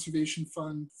the Conservation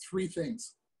Fund 3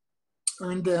 things.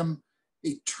 Earned them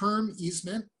a term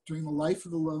easement during the life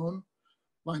of the loan.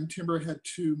 Lyme Timber had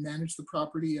to manage the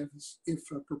property as if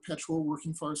a perpetual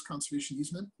working forest conservation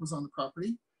easement was on the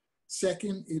property.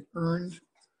 Second, it earned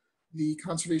the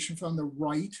Conservation Fund the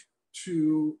right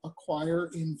to acquire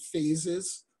in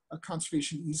phases a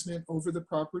conservation easement over the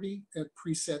property at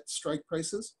preset strike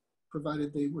prices,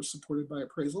 provided they were supported by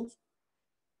appraisals.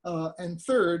 And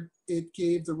third, it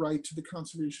gave the right to the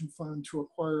Conservation Fund to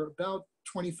acquire about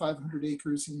 2,500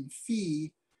 acres in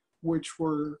fee, which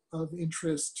were of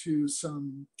interest to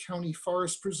some county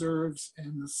forest preserves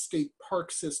and the state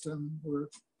park system, where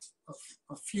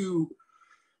a few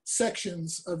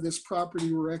sections of this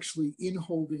property were actually in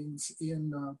holdings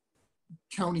in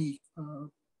county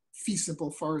fee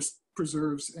simple forest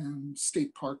preserves and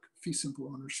state park fee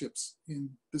simple ownerships in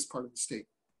this part of the state.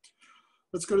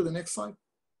 Let's go to the next slide.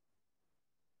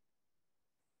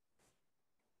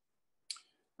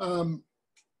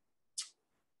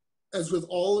 As with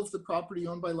all of the property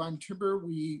owned by Lyme Timber,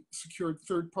 we secured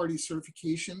third-party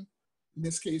certification. In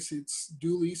this case, it's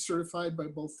duly certified by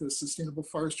both the Sustainable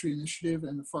Forestry Initiative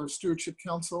and the Forest Stewardship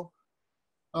Council.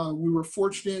 We were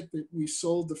fortunate that we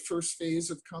sold the first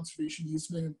phase of conservation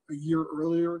easement a year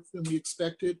earlier than we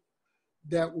expected.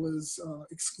 That was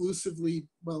exclusively,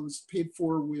 well, it was paid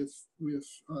for with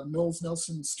Knowles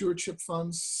Nelson Stewardship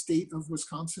Funds, state of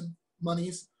Wisconsin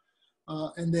monies.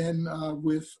 And then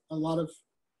with a lot of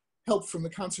help from the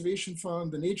Conservation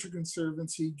Fund, the Nature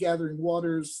Conservancy, Gathering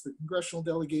Waters, the congressional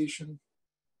delegation,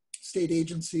 state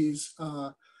agencies,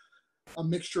 a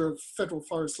mixture of Federal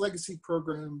Forest Legacy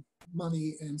Program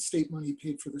money and state money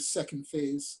paid for the second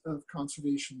phase of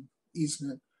conservation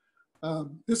easement.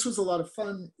 This was a lot of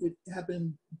fun. It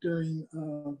happened during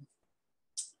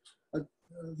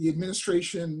the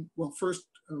administration. Well, first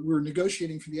we were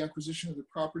negotiating for the acquisition of the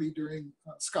property during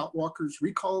Scott Walker's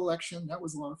recall election. That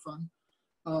was a lot of fun.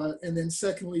 And then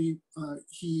secondly,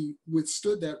 he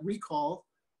withstood that recall,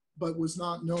 but was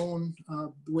not known,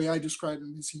 the way I describe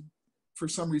him is he, for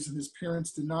some reason, his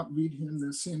parents did not read him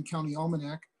the Sam County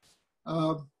Almanac.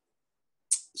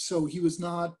 So he was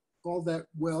not all that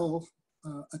well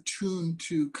attuned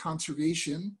to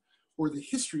conservation or the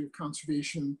history of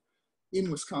conservation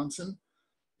in Wisconsin.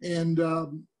 And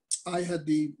I had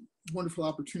the wonderful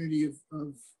opportunity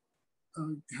of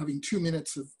having 2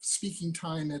 minutes of speaking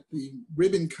time at the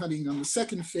ribbon cutting on the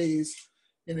second phase.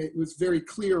 And it was very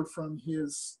clear from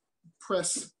his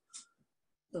press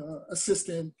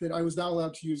assistant that I was not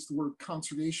allowed to use the word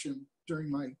conservation during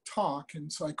my talk.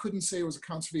 And so I couldn't say it was a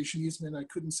conservation easement. I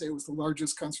couldn't say it was the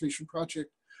largest conservation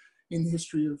project in the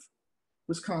history of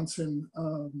Wisconsin,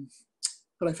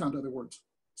 but I found other words.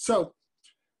 So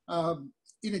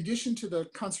in addition to the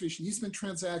conservation easement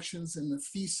transactions and the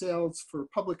fee sales for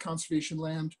public conservation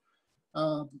land,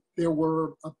 there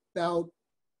were about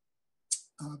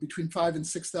between 5,000 and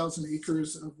 6,000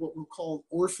 acres of what we'll call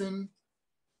orphan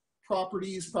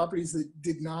properties that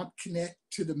did not connect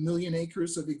to the 1 million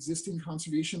acres of existing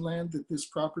conservation land that this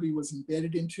property was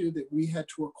embedded into, that we had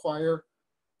to acquire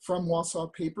from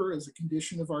Wausau Paper as a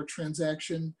condition of our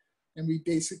transaction. And we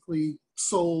basically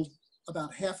sold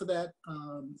about half of that,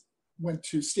 went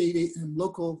to state and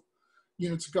local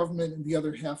units of government, and the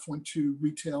other half went to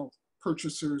retail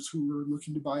purchasers who were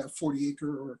looking to buy a 40-acre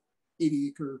or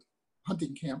 80-acre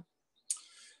hunting camp.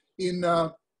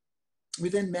 We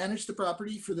then managed the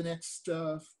property for the next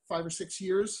 5 or 6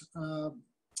 years.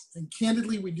 And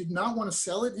candidly, we did not want to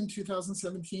sell it in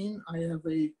 2017. I have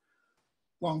a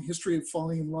long history of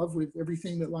falling in love with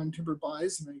everything that Lyme Timber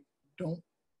buys, and I don't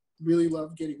really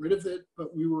love getting rid of it,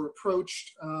 but we were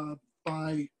approached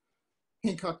by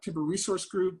Hancock Timber Resource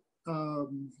Group, a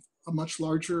much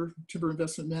larger timber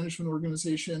investment management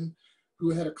organization,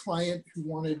 who had a client who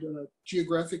wanted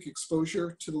geographic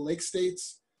exposure to the lake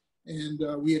states. And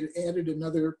we had added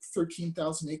another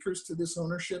 13,000 acres to this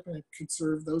ownership, and it could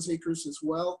serve those acres as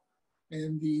well.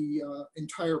 And the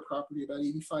entire property, about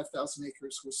 85,000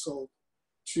 acres, was sold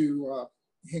to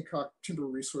Hancock Timber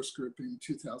Resource Group in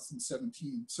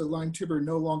 2017. So Lyme Timber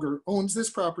no longer owns this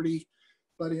property,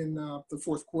 but in the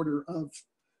fourth quarter of,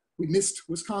 we missed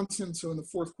Wisconsin, so in the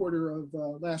fourth quarter of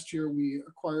last year, we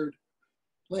acquired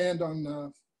land on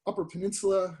the Upper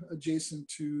Peninsula adjacent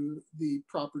to the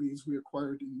properties we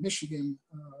acquired in Michigan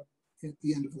at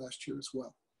the end of last year as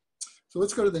well. So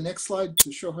let's go to the next slide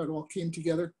to show how it all came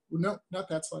together. Well, no, not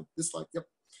that slide, this slide, yep.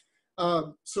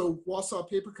 So Wausau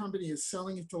Paper Company is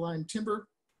selling it to Lyme Timber.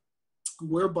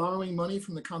 We're borrowing money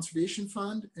from the Conservation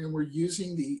Fund, and we're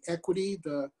using the equity,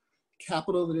 the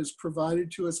capital that is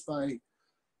provided to us by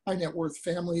high net worth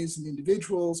families and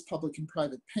individuals, public and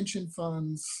private pension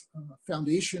funds,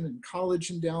 foundation and college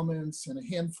endowments, and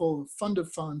a handful of fund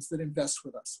of funds that invest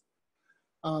with us.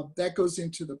 That goes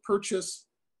into the purchase.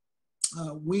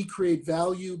 We create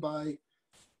value by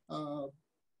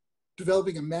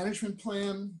developing a management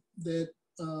plan that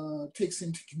takes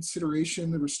into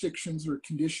consideration the restrictions or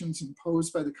conditions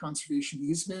imposed by the conservation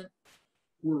easement.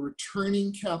 We're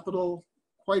returning capital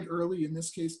quite early, in this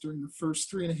case during the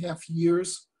first 3.5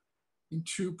 years, in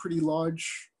 2 pretty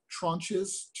large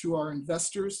tranches to our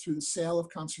investors through the sale of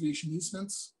conservation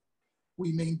easements.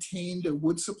 We maintained a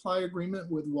wood supply agreement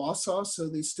with Wausau, so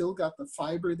they still got the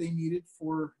fiber they needed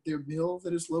for their mill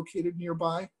that is located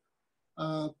nearby.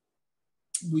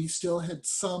 We still had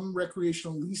some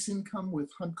recreational lease income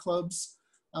with hunt clubs,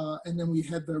 and then we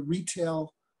had the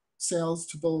retail sales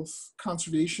to both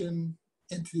conservation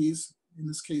entities, in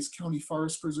this case county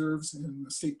forest preserves and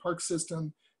the state park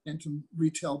system, and to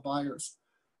retail buyers.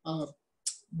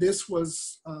 This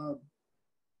was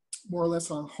more or less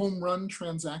a home run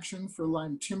transaction for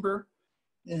Lyme Timber,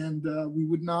 and we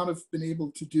would not have been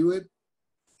able to do it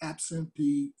absent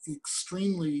the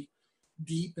extremely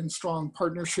deep and strong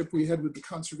partnership we had with the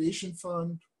Conservation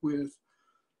Fund, with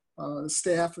the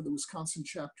staff of the Wisconsin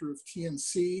chapter of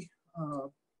TNC,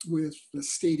 with the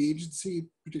state agency,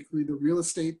 particularly the real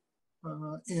estate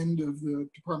end of the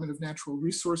Department of Natural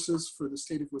Resources for the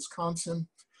state of Wisconsin,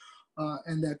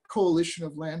 and that coalition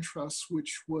of land trusts,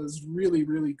 which was really,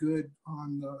 really good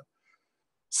on the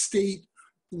state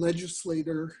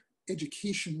legislator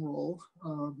education role.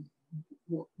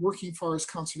 Working forest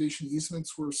conservation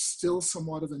easements were still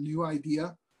somewhat of a new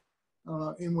idea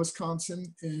in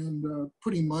Wisconsin, and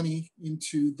putting money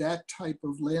into that type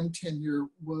of land tenure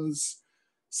was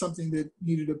something that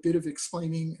needed a bit of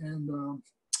explaining,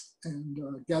 and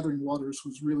Gathering Waters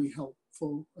was really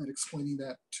helpful at explaining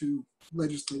that to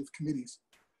legislative committees.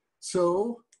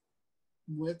 So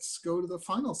let's go to the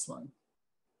final slide.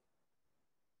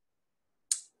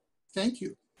 Thank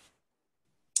you.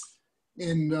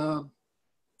 And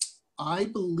I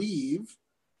believe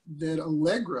that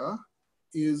Allegra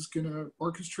is going to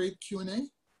orchestrate Q&A.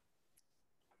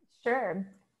 Sure.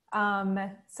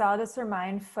 So I'll just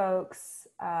remind folks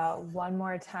one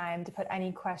more time to put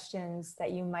any questions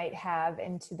that you might have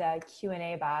into the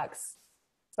Q&A box.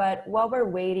 But while we're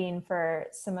waiting for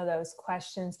some of those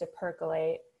questions to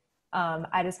percolate,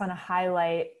 I just want to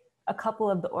highlight a couple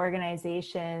of the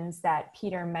organizations that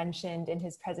Peter mentioned in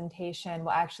his presentation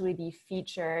will actually be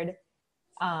featured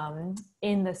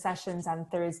in the sessions on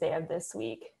Thursday of this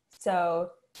week. So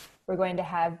we're going to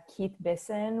have Keith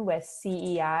Bisson with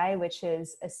CEI, which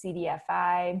is a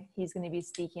CDFI. He's going to be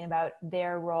speaking about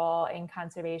their role in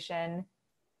conservation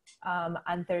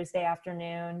on Thursday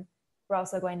afternoon. We're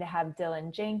also going to have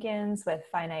Dylan Jenkins with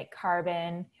Finite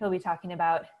Carbon. He'll be talking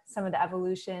about some of the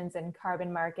evolutions in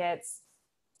carbon markets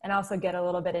and also get a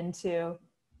little bit into,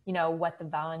 you know, what the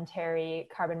voluntary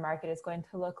carbon market is going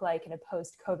to look like in a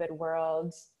post-COVID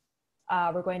world.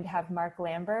 We're going to have Mark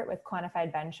Lambert with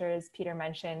Quantified Ventures. Peter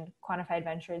mentioned Quantified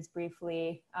Ventures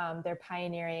briefly. They're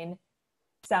pioneering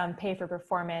some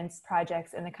pay-for-performance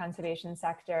projects in the conservation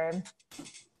sector.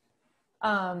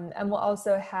 And we'll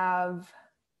also have,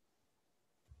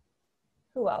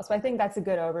 who else? Well, I think that's a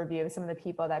good overview of some of the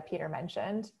people that Peter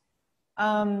mentioned.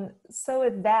 So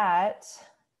with that,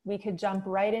 we could jump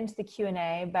right into the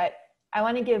Q&A, but I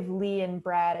want to give Leigh and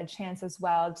Brad a chance as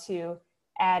well to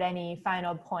add any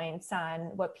final points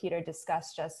on what Peter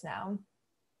discussed just now.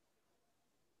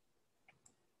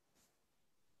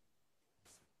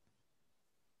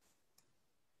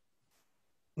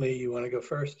 Leigh, you want to go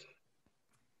first?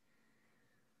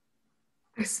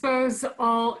 I suppose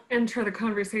I'll enter the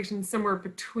conversation somewhere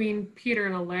between Peter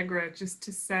and Allegra just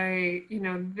to say, you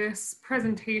know, this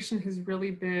presentation has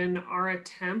really been our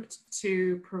attempt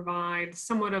to provide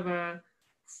somewhat of a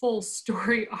full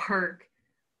story arc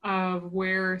of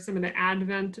where some of the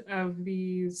advent of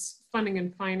these funding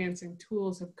and financing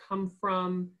tools have come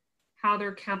from, how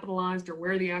they're capitalized, or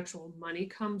where the actual money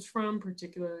comes from,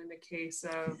 particularly in the case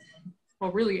of,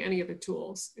 well, really any of the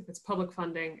tools, if it's public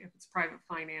funding, if it's private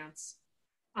finance.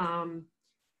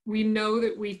 We know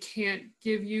that we can't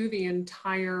give you the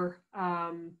entire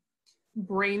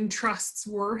brain trust's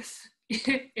worth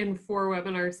in 4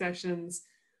 webinar sessions,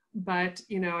 but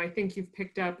you know, I think you've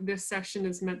picked up this session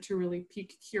is meant to really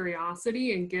pique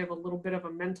curiosity and give a little bit of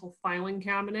a mental filing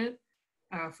cabinet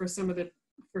for some of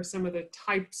the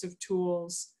types of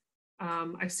tools.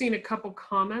 I've seen a couple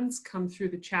comments come through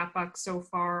the chat box so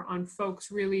far on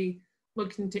folks really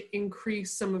looking to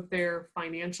increase some of their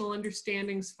financial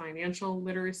understandings, financial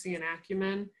literacy and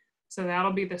acumen. So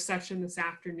that'll be the session this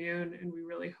afternoon, and we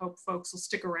really hope folks will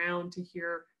stick around to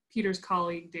hear Peter's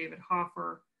colleague, David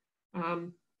Hoffer.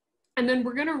 And then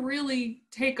we're gonna really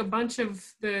take a bunch of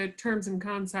the terms and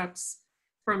concepts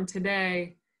from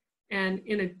today, and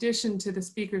in addition to the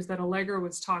speakers that Allegra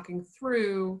was talking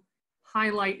through,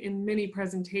 highlight in many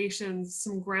presentations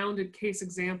some grounded case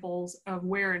examples of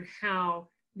where and how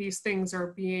these things are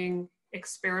being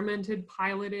experimented,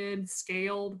 piloted,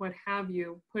 scaled, what have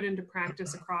you, put into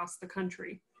practice across the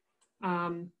country.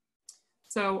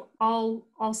 So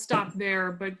I'll stop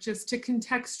there, but just to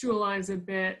contextualize a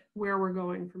bit where we're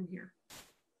going from here.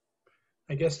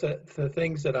 I guess the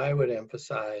things that I would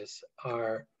emphasize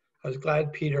are, I was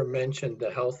glad Peter mentioned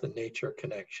the health and nature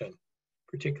connection,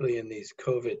 particularly in these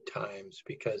COVID times,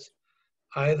 because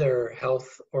either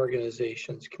health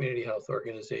organizations, community health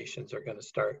organizations are going to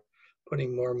start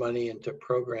putting more money into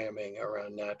programming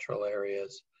around natural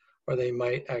areas, or they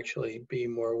might actually be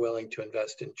more willing to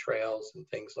invest in trails and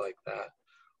things like that.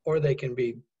 Or they can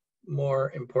be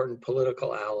more important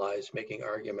political allies making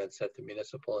arguments at the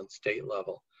municipal and state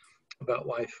level about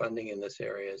why funding in this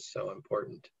area is so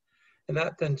important. And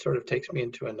that then sort of takes me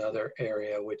into another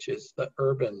area, which is the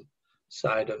urban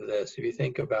side of this. If you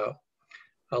think about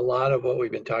a lot of what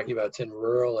we've been talking about, it's in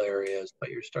rural areas, but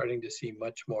you're starting to see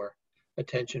much more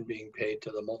attention being paid to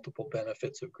the multiple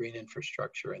benefits of green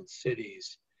infrastructure in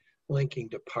cities, linking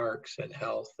to parks and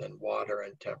health and water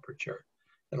and temperature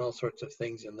and all sorts of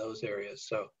things in those areas.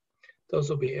 So those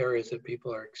will be areas that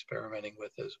people are experimenting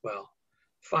with as well.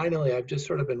 Finally, I've just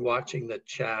sort of been watching the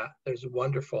chat. There's a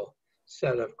wonderful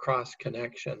set of cross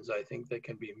connections I think that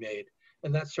can be made.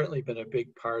 And that's certainly been a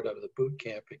big part of the boot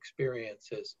camp experience,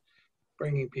 is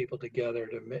bringing people together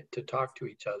to talk to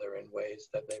each other in ways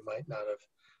that they might not have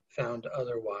found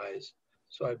otherwise.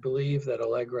 So I believe that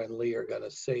Allegra and Leigh are going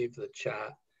to save the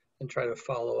chat and try to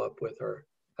follow up with or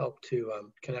help to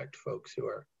connect folks who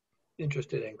are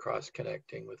interested in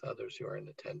cross-connecting with others who are in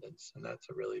attendance. And that's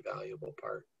a really valuable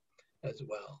part as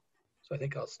well. So I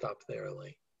think I'll stop there,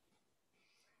 Leigh.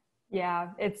 Yeah,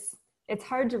 it's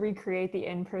hard to recreate the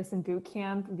in-person boot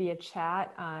camp via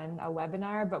chat on a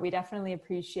webinar, but we definitely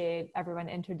appreciate everyone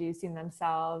introducing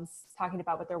themselves, talking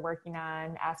about what they're working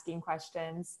on, asking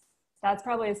questions. That's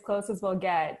probably as close as we'll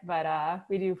get, but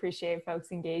we do appreciate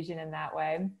folks engaging in that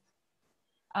way.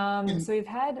 So we've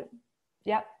had,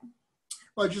 Yep.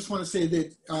 Well, I just want to say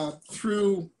that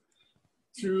through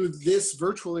this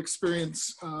virtual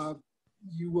experience,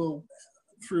 you will,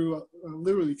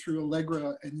 literally through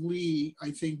Allegra and Leigh,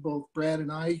 I think both Brad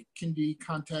and I can be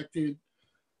contacted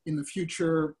in the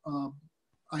future.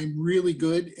 I'm really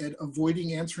good at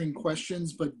avoiding answering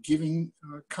questions, but giving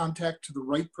contact to the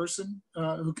right person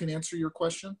who can answer your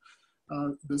question,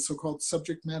 the so-called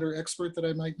subject matter expert that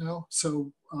I might know.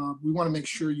 So we want to make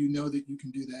sure you know that you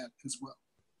can do that as well.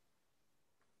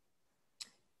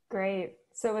 Great.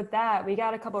 So with that, we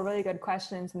got a couple really good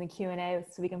questions in the Q&A,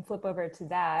 so we can flip over to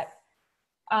that.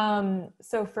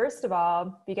 So first of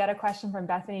all, we got a question from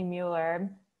Bethany Mueller.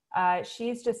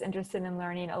 She's just interested in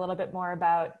learning a little bit more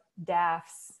about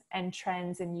DAFs and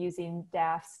trends in using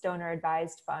DAFs, donor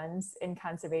advised funds, in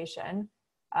conservation.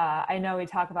 I know we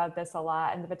talk about this a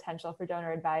lot and the potential for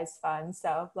donor advised funds, so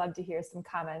I'd love to hear some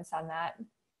comments on that.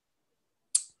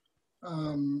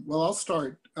 Well, I'll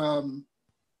start.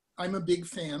 I'm a big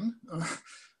fan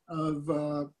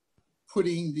of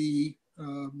putting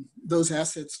those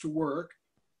assets to work.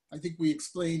 I think I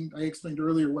explained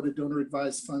earlier what a donor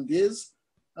advised fund is.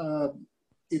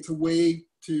 It's a way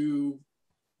to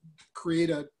create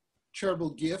a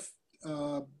charitable gift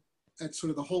at sort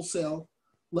of the wholesale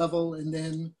level, and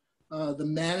then the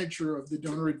manager of the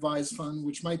donor advised fund,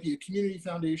 which might be a community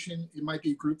foundation, it might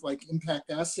be a group like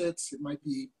Impact Assets, it might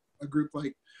be a group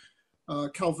like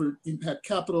Calvert Impact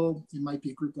Capital, it might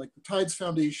be a group like the Tides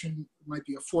Foundation, it might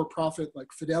be a for-profit like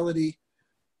Fidelity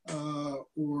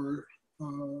or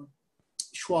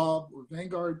Schwab or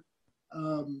Vanguard,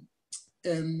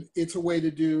 and it's a way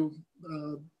to do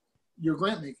your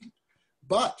grant making.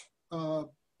 But a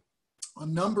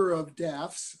number of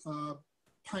DAFs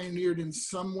pioneered in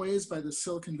some ways by the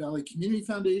Silicon Valley Community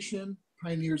Foundation,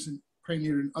 pioneered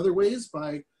in other ways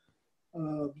by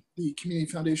the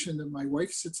community foundation that my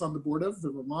wife sits on the board of,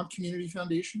 the Vermont Community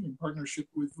Foundation, in partnership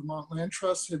with Vermont Land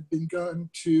Trust, have begun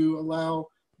to allow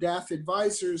DAF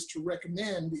advisors to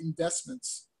recommend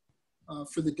investments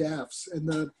for the DAFs. And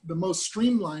the most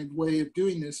streamlined way of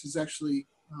doing this is actually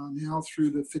now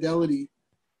through the Fidelity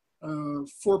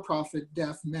for-profit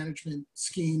DAF management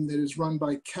scheme that is run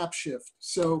by CapShift.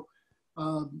 So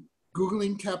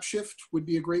Googling CapShift would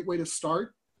be a great way to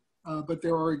start. But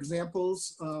there are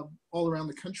examples all around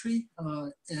the country,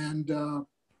 and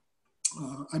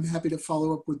I'm happy to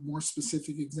follow up with more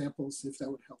specific examples if that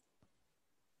would help.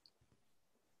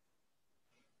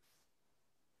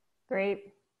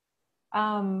 Great.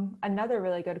 Another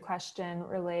really good question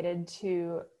related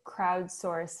to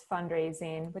crowdsource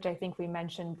fundraising, which I think we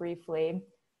mentioned briefly.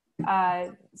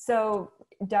 So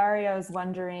Dario's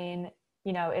wondering,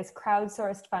 is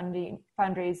crowdsourced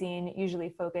fundraising usually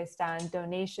focused on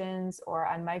donations or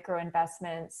on micro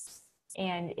investments?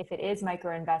 And if it is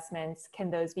micro investments, can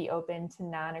those be open to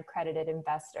non-accredited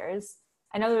investors?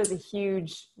 I know there's a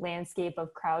huge landscape of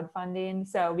crowdfunding,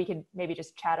 so we could maybe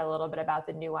just chat a little bit about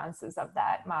the nuances of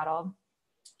that model.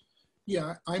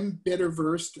 Yeah, I'm better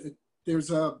versed.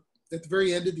 There's at the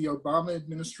very end of the Obama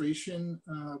administration,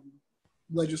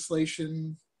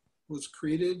 legislation was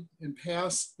created and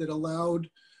passed that allowed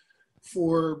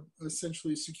for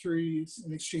essentially Securities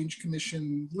and Exchange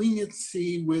Commission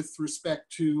leniency with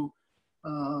respect to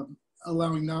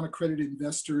allowing non-accredited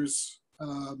investors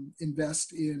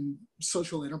invest in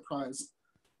social enterprise.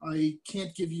 I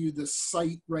can't give you the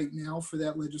site right now for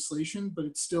that legislation, but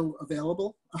it's still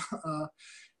available.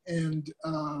 And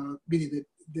meaning that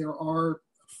there are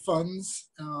funds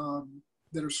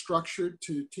that are structured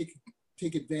to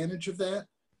take advantage of that.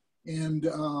 And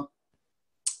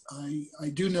I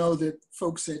do know that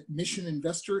folks at Mission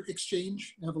Investor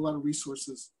Exchange have a lot of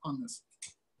resources on this.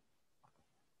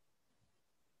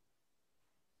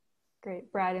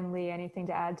 Great. Brad and Leigh, anything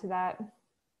to add to that?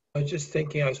 I was just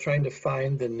thinking, I was trying to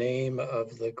find the name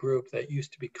of the group that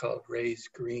used to be called Raise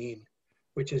Green,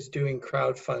 which is doing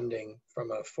crowdfunding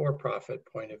from a for-profit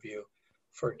point of view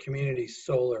for community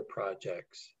solar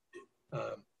projects.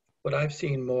 What I've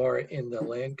seen more in the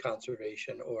land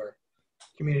conservation or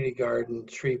community garden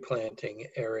tree planting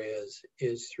areas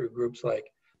is through groups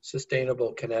like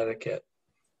Sustainable Connecticut,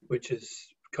 which is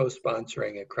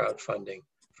co-sponsoring a crowdfunding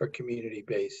for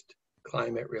community-based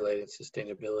climate-related,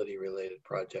 sustainability-related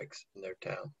projects in their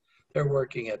town. They're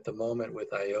working at the moment with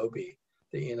IOBI,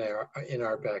 the In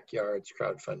Our Backyards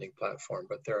crowdfunding platform,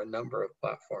 but there are a number of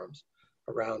platforms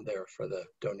around there for the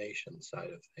donation side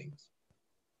of things.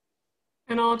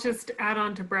 And I'll just add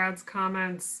on to Brad's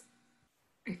comments.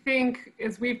 I think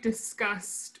as we've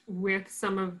discussed with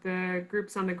some of the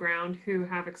groups on the ground who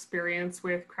have experience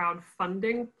with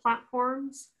crowdfunding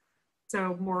platforms,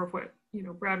 So more of what, you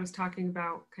know, Brad was talking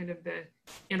about, kind of the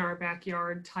in our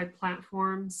backyard type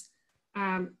platforms.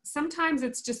 Sometimes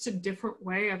it's just a different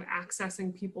way of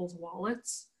accessing people's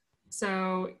wallets.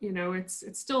 So, you know, it's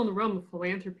still in the realm of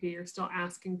philanthropy. You're still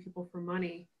asking people for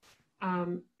money.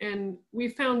 And we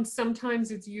found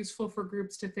sometimes it's useful for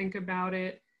groups to think about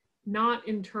it, not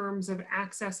in terms of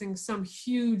accessing some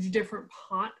huge different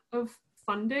pot of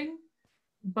funding,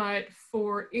 but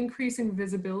for increasing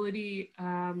visibility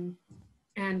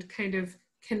and kind of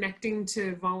connecting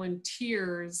to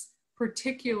volunteers,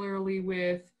 particularly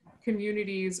with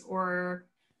communities or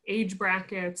age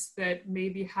brackets that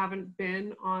maybe haven't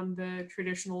been on the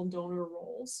traditional donor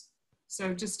rolls.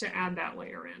 So just to add that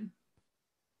layer in.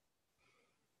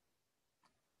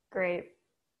 Great.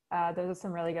 Those are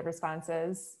some really good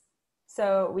responses.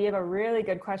 So we have a really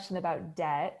good question about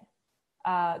debt.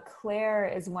 Claire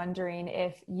is wondering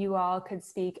if you all could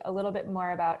speak a little bit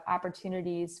more about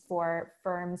opportunities for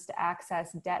firms to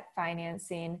access debt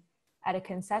financing at a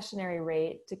concessionary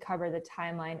rate to cover the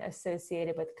timeline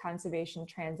associated with conservation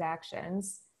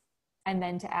transactions. And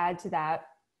then to add to that,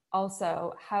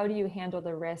 also, how do you handle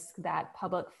the risk that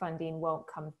public funding won't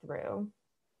come through?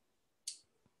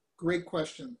 Great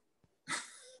question.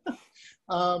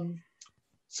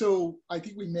 So I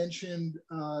think we mentioned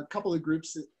a couple of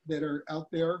groups that are out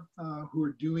there who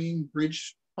are doing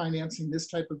bridge financing, this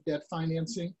type of debt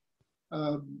financing.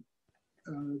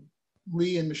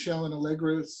 Leigh and Michelle and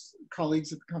Allegra's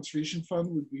colleagues at the Conservation Fund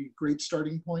would be a great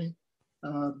starting point.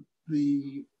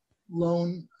 The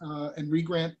loan and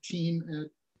re-grant team at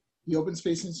the Open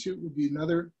Space Institute would be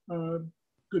another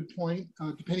good point.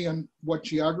 Depending on what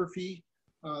geography,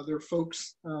 there are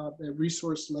folks at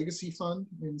Resource Legacy Fund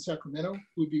in Sacramento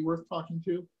who would be worth talking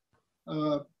to.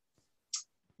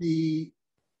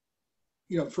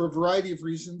 You know, for a variety of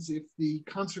reasons, if the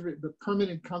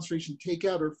permanent conservation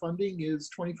takeout or funding is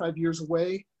 25 years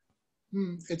away,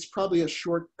 it's probably a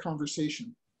short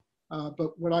conversation.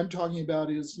 But what I'm talking about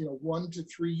is, you know, 1 to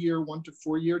 3 year, 1 to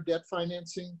 4 year debt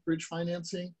financing, bridge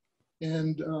financing.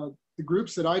 And the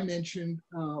groups that I mentioned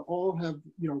all have,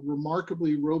 you know,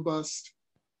 remarkably robust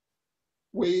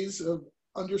ways of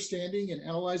understanding and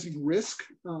analyzing risk.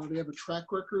 They have a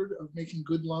track record of making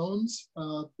good loans.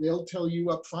 They'll tell you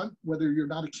up front whether you're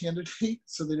not a candidate,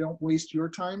 so they don't waste your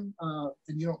time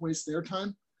and you don't waste their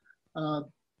time.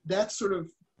 That's sort of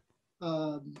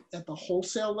at the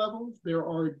wholesale level. There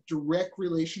are direct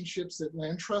relationships that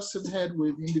land trusts have had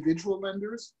with individual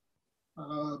lenders.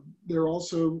 There are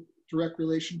also direct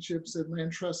relationships that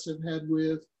land trusts have had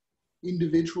with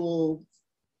individual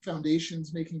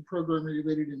foundations making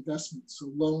program-related investments,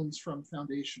 so loans from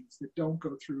foundations that don't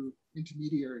go through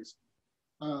intermediaries.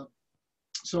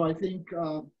 So I think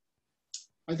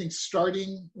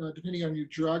starting, depending on your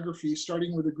geography,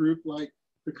 starting with a group like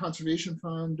the Conservation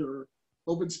Fund or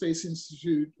Open Space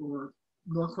Institute or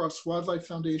Norcross Wildlife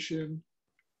Foundation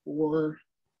or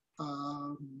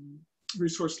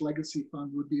Resource Legacy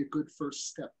Fund would be a good first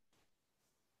step.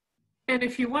 And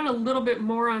if you want a little bit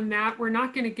more on that, we're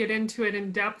not going to get into it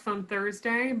in depth on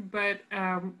Thursday, but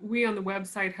we on the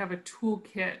website have a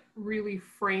toolkit really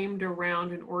framed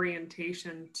around an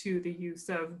orientation to the use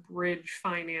of bridge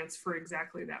finance for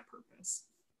exactly that purpose.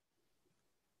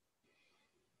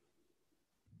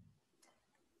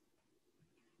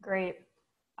 Great.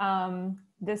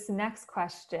 This next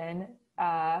question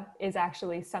is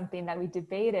actually something that we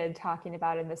debated talking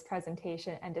about in this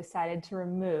presentation and decided to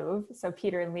remove. So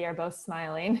Peter and Leigh are both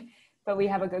smiling, but we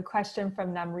have a good question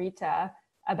from Namrita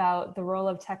about the role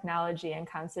of technology in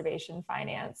conservation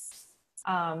finance.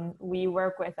 We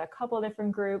work with a couple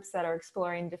different groups that are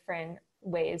exploring different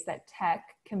ways that tech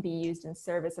can be used in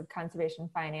service of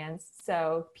conservation finance.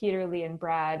 So Peter, Leigh, and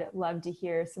Brad, love to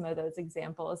hear some of those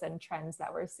examples and trends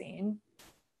that we're seeing.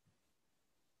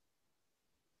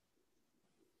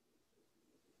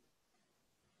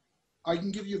 I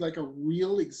can give you like a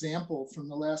real example from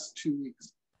the last 2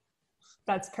 weeks.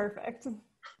 That's perfect.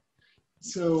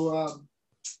 So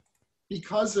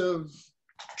because of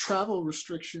travel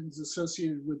restrictions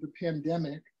associated with the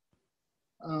pandemic,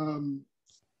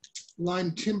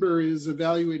 Lyme Timber is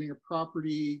evaluating a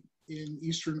property in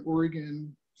Eastern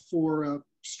Oregon for a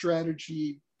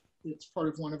strategy. It's part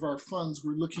of one of our funds.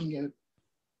 We're looking at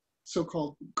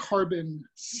so-called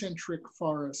carbon-centric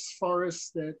forests,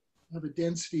 forests that have a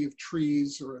density of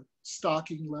trees or a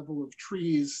stocking level of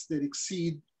trees that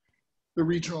exceed the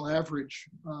regional average.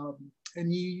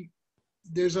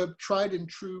 There's a tried and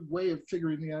true way of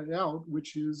figuring that out,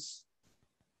 which is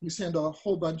you send a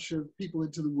whole bunch of people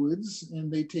into the woods and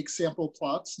they take sample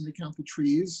plots and they count the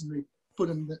trees and they put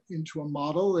them into a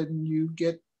model and you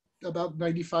get about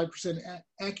 95%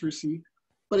 accuracy,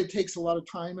 but it takes a lot of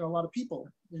time and a lot of people,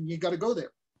 and you got to go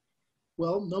there.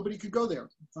 Well, nobody could go there.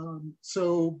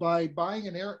 So by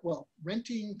buying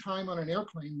renting time on an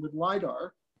airplane with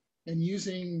LiDAR and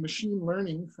using machine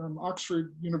learning from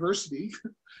Oxford University,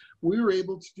 we were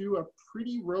able to do a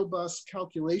pretty robust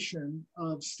calculation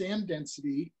of stand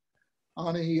density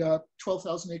on a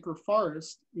 12,000 acre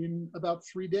forest in about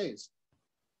 3 days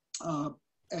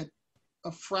at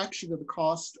a fraction of the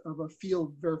cost of a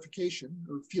field verification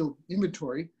or field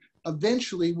inventory.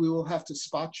 Eventually, we will have to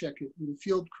spot check it with a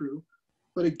field crew,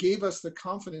 but it gave us the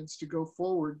confidence to go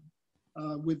forward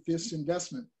with this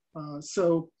investment.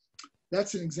 So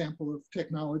that's an example of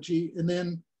technology. And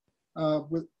then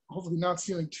with hopefully not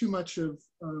stealing too much of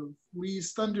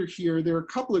Leigh's thunder here, there are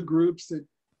a couple of groups that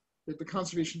the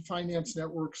Conservation Finance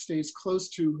Network stays close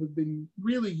to have been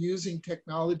really using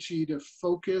technology to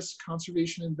focus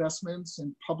conservation investments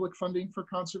and public funding for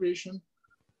conservation.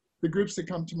 The groups that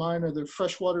come to mind are the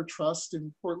Freshwater Trust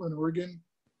in Portland, Oregon,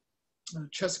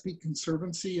 Chesapeake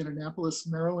Conservancy in Annapolis,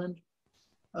 Maryland,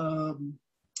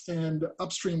 and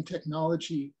Upstream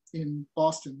Technology in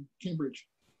Boston, Cambridge.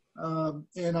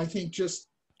 And I think just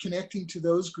connecting to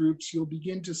those groups, you'll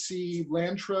begin to see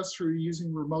land trusts who are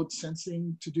using remote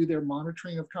sensing to do their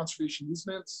monitoring of conservation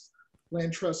easements,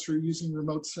 land trusts who are using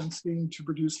remote sensing to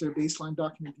produce their baseline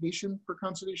documentation for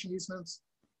conservation easements.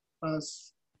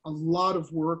 A lot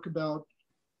of work about,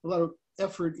 a lot of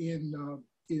effort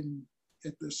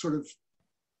at the sort of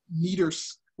meter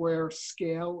square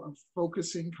scale of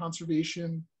focusing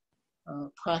conservation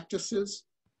practices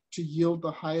to yield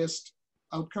the highest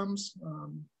outcomes.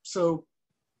 So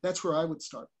that's where I would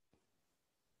start.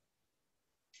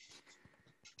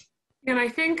 And I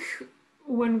think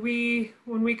when we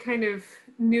kind of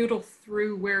noodle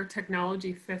through where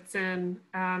technology fits in,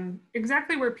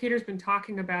 exactly where Peter's been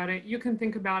talking about it, you can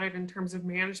think about it in terms of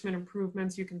management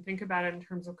improvements, you can think about it in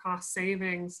terms of cost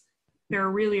savings. There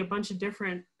are really a bunch of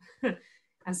different,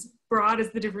 as broad as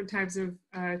the different types of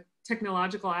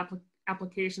technological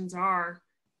applications are,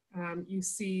 you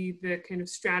see the kind of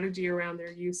strategy around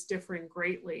their use differing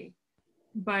greatly.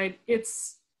 But it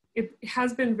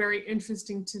has been very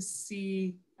interesting to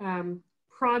see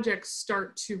projects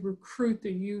start to recruit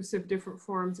the use of different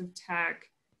forms of tech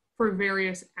for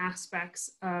various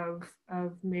aspects of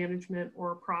management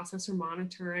or process or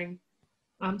monitoring.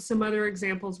 Some other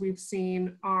examples we've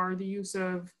seen are the use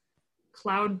of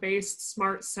cloud-based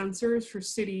smart sensors for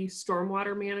city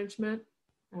stormwater management,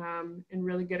 and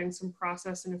really getting some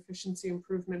process and efficiency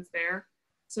improvements there.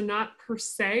 So not per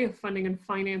se a funding and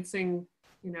financing,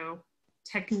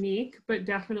 technique, but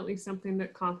definitely something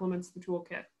that complements the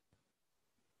toolkit.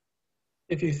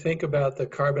 If you think about the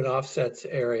carbon offsets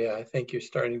area, I think you're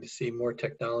starting to see more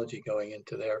technology going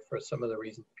into there for some of the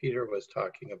reasons Peter was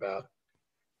talking about.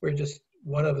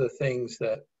 One of the things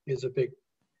that is a big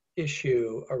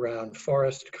issue around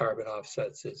forest carbon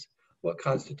offsets is what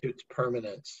constitutes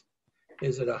permanence.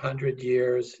 Is it 100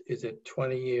 years? Is it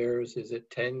 20 years? Is it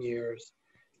 10 years?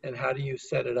 And how do you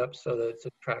set it up so that it's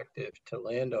attractive to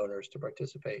landowners to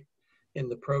participate in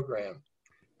the program?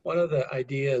 One of the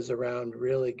ideas around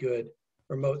really good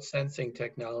remote sensing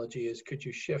technology is, could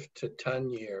you shift to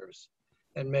ton years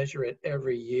and measure it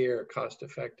every year cost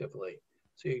effectively?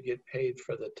 So you get paid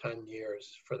for the ton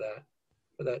years for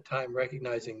that time,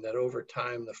 recognizing that over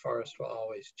time the forest will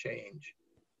always change.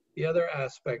 The other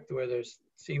aspect where there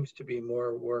seems to be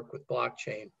more work with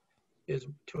blockchain is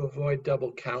to avoid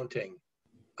double counting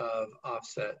of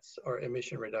offsets or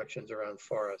emission reductions around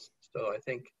forests. So I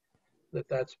think that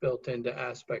that's built into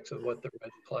aspects of what the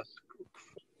Red Plus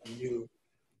new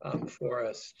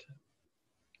forest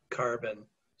carbon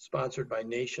sponsored by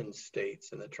nation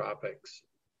states in the tropics.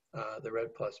 The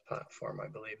Red Plus platform, I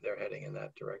believe they're heading in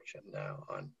that direction now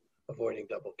on avoiding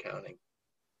double counting.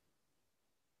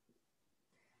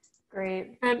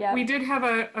 Great. And yep. We did have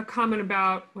a comment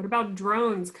about, what about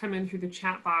drones come in through the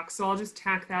chat box? So I'll just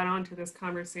tack that onto this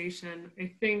conversation.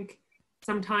 I think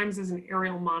sometimes as an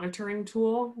aerial monitoring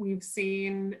tool, we've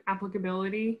seen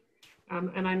applicability.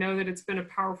 And I know that it's been a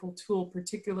powerful tool,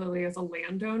 particularly as a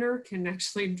landowner can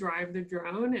actually drive the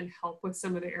drone and help with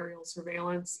some of the aerial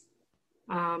surveillance.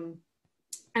 And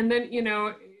then,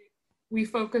 we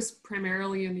focus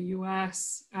primarily in the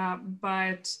US,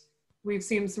 but we've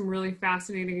seen some really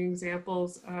fascinating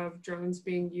examples of drones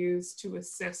being used to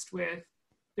assist with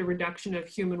the reduction of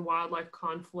human-wildlife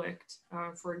conflict,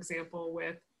 for example,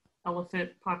 with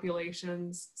elephant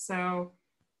populations. So,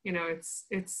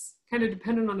 it's kind of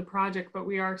dependent on the project, but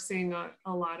we are seeing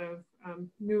a lot of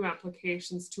new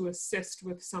applications to assist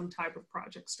with some type of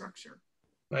project structure.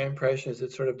 My impression is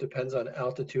it sort of depends on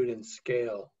altitude and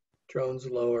scale. drones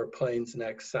lower, planes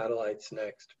next, satellites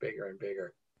next, bigger and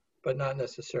bigger, but not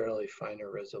necessarily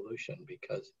finer resolution,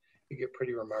 because you get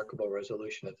pretty remarkable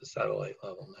resolution at the satellite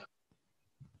level now.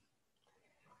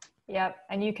 Yep,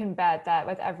 and you can bet that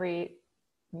with every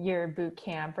year boot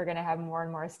camp, we're going to have more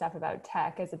and more stuff about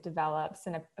tech as it develops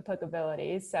and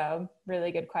applicability. So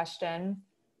really good question.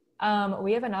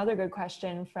 We have another good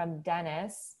question from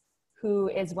Dennis, who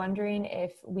is wondering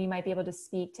if we might be able to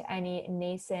speak to any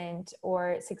nascent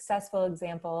or successful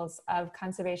examples of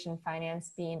conservation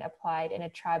finance being applied in a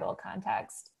tribal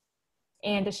context.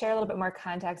 And to share a little bit more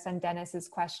context on Dennis's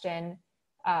question,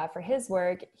 for his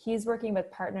work, he's working with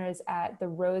partners at the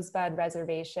Rosebud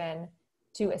Reservation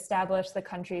to establish the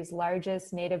country's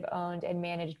largest native-owned and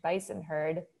managed bison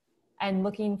herd, and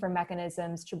looking for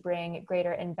mechanisms to bring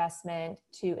greater investment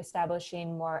to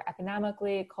establishing more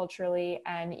economically, culturally,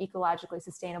 and ecologically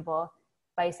sustainable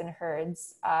bison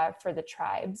herds for the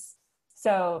tribes.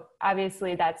 So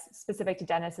obviously that's specific to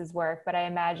Dennis's work, but I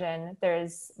imagine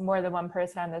there's more than one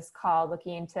person on this call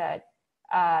looking to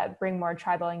bring more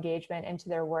tribal engagement into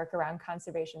their work around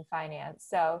conservation finance.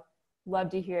 So love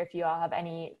to hear if you all have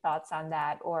any thoughts on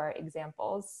that or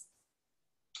examples.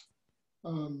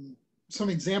 Some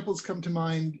examples come to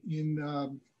mind in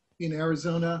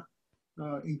Arizona.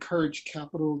 Encourage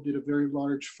Capital did a very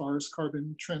large forest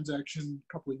carbon transaction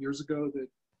a couple of years ago that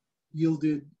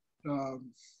yielded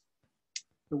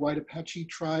the White Apache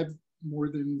tribe more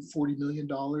than $40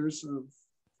 million of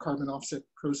carbon offset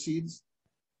proceeds.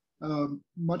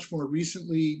 Much more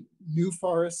recently, New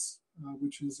Forests,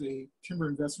 which is a timber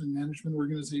investment management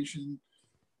organization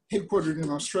headquartered in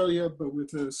Australia, but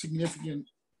with a significant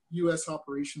US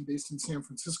operation based in San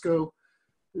Francisco,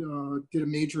 did a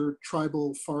major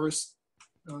tribal forest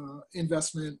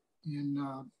investment in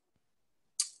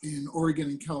Oregon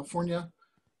and California.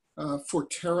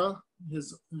 Forterra,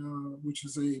 which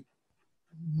is a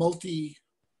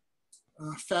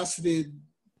multi-faceted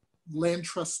land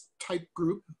trust type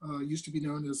group, used to be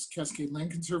known as Cascade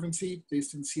Land Conservancy,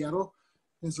 based in Seattle,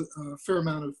 has a fair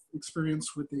amount of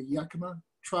experience with the Yakima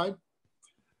tribe.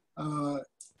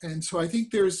 And so I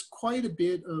think there's quite a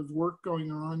bit of work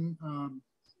going on.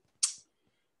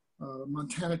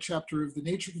 Montana chapter of the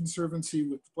Nature Conservancy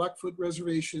with the Blackfoot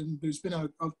Reservation. There's been a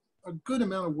good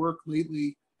amount of work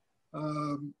lately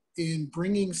in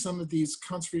bringing some of these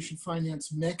conservation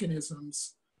finance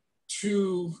mechanisms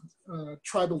to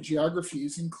tribal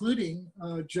geographies, including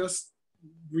just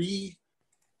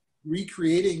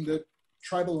recreating the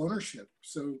tribal ownership.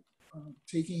 So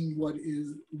taking what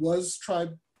was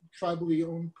tribally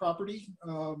owned property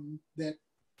that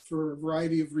for a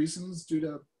variety of reasons due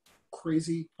to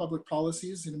crazy public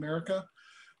policies in America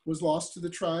was lost to the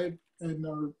tribe, and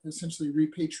are essentially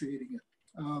repatriating it.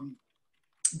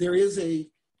 There is a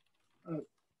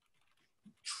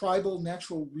tribal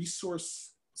natural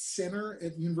resource center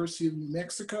at the University of New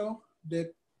Mexico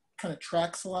that kind of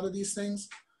tracks a lot of these things.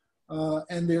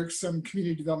 And there are some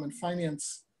community development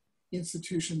finance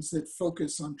institutions that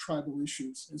focus on tribal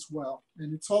issues as well.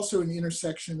 And it's also an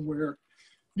intersection where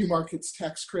New Markets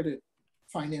tax credit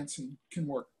financing can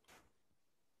work.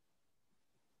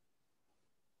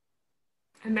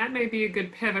 And that may be a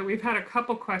good pivot. We've had a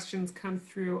couple questions come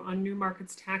through on New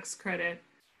Markets tax credit.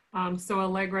 So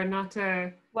Allegra, not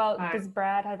to... Well, does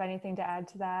Brad have anything to add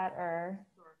to that, or?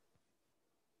 Sure.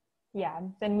 Yeah,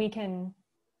 then we can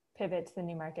pivot to the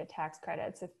New Market tax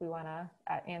credits if we want to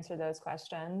answer those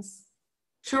questions.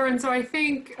 Sure, and so I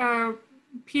think,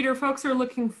 Peter, folks are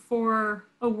looking for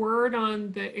a word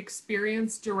on the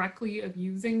experience directly of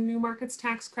using New Markets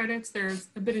tax credits. There's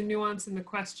a bit of nuance in the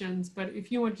questions, but if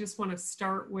you just want to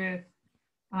start with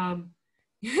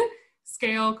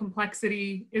scale,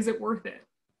 complexity, is it worth it?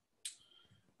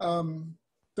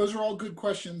 Those are all good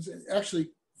questions,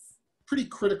 actually pretty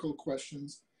critical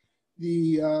questions.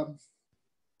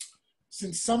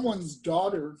 Since someone's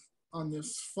daughter on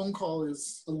this phone call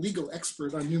is a legal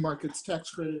expert on New Markets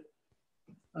tax credit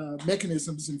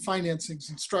mechanisms and financings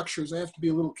and structures, I have to be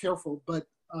a little careful. But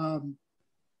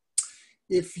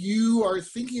if you are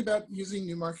thinking about using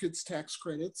New Markets tax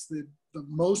credits, the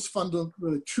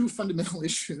two fundamental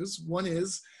issues, one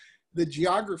is the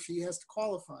geography has to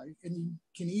qualify, and you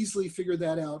can easily figure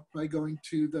that out by going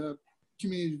to the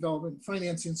Community Development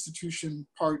Finance Institution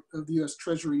part of the US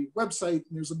Treasury website,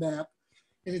 and there's a map,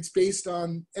 and it's based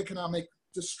on economic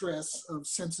distress of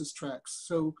census tracts.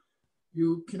 So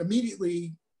you can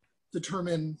immediately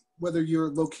determine whether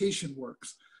your location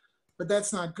works. But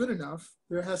that's not good enough.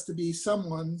 There has to be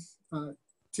someone,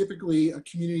 typically a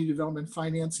community development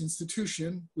finance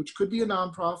institution, which could be a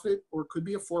nonprofit or could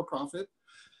be a for-profit,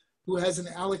 who has an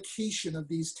allocation of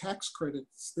these tax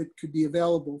credits that could be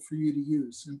available for you to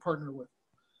use and partner with.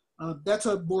 That's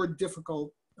a more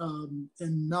difficult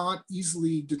and not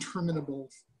easily determinable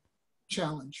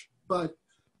challenge. But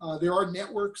there are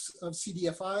networks of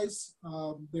CDFIs.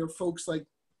 There are folks like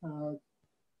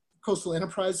Coastal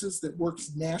Enterprises that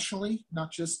works nationally,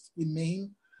 not just in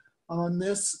Maine on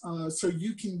this. So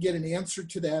you can get an answer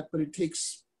to that, but it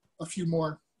takes a few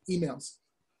more emails.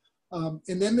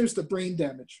 And then there's the brain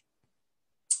damage.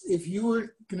 If you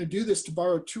were going to do this to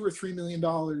borrow $2 or $3 million,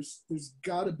 there's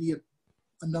got to be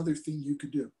another thing you could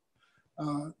do.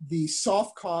 The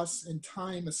soft costs and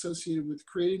time associated with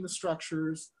creating the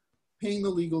structures, paying the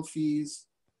legal fees,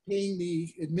 paying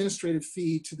the administrative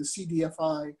fee to the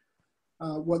CDFI,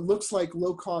 what looks like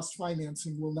low-cost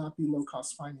financing will not be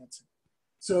low-cost financing.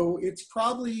 So it's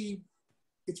probably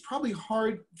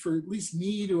hard for at least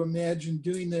me to imagine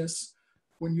doing this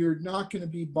when you're not going to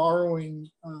be borrowing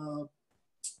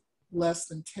less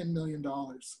than $10 million,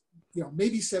 you know,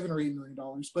 maybe $7 or $8 million,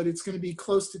 but it's going to be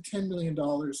close to $10 million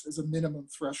as a minimum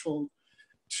threshold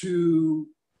to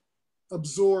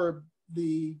absorb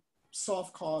the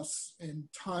soft costs and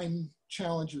time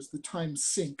challenges, the time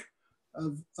sink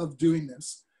of doing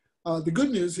this. The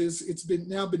good news is it's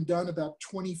now been done about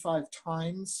 25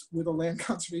 times with a land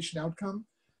conservation outcome.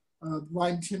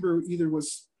 Lyme Timber either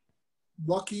was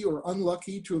lucky or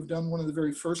unlucky to have done one of the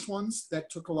very first ones. That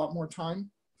took a lot more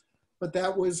time, but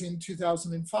that was in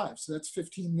 2005, so that's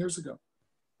 15 years ago.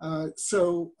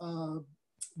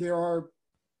 There are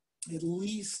at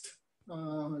least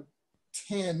 10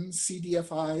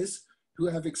 CDFIs who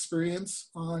have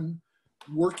experience on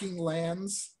working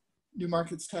lands, New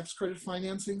Markets Tax Credit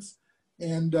financings.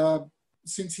 And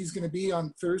since he's going to be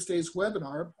on Thursday's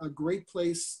webinar, a great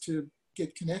place to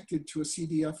get connected to a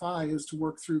CDFI is to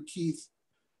work through Keith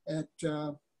at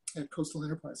Coastal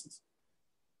Enterprises.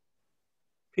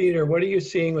 Peter, what are you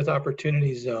seeing with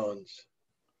opportunity zones?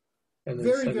 And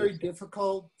very, very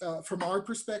difficult from our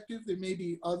perspective. There may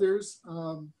be others.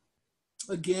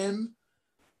 Again,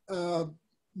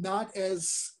 not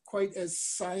quite as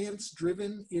science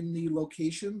driven in the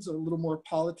locations. A little more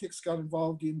politics got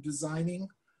involved in designing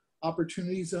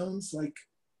opportunity zones, like,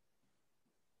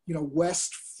 you know,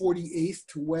 West 48th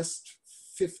to West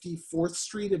 54th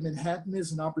Street in Manhattan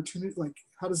is an opportunity. Like,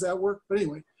 how does that work? But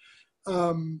anyway,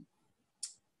 the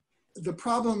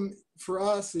problem for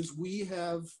us is we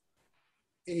have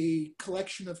a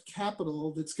collection of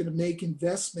capital that's going to make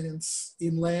investments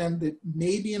in land that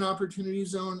may be an opportunity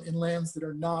zone and lands that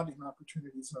are not in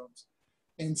opportunity zones.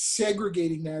 And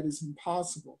segregating that is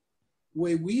impossible. The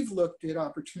way we've looked at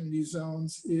opportunity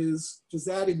zones is, does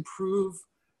that improve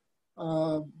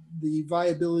the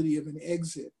viability of an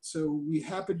exit? So we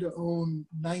happen to own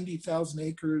 90,000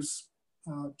 acres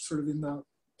sort of in the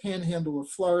panhandle of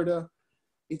Florida.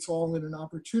 It's all in an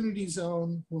opportunity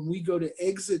zone. When we go to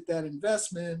exit that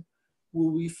investment,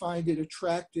 will we find it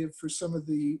attractive for some of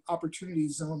the opportunity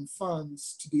zone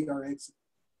funds to be our exit?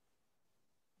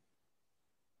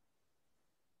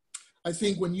 I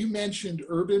think when you mentioned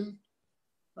urban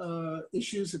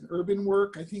issues and urban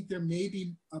work, I think there may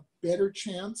be a better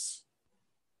chance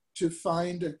to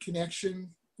find a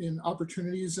connection in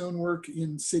opportunity zone work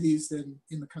in cities than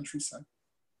in the countryside.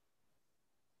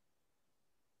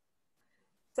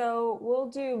 So we'll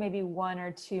do maybe one or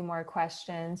two more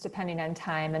questions depending on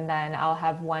time, and then I'll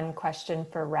have one question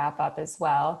for wrap up as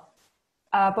well.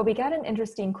 But we got an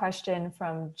interesting question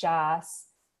from Joss,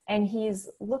 and he's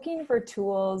looking for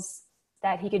tools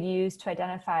that he could use to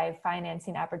identify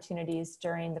financing opportunities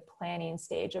during the planning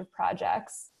stage of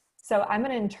projects. So I'm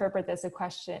going to interpret this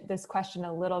question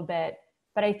a little bit,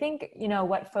 but I think, you know,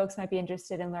 what folks might be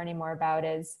interested in learning more about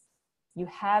is, you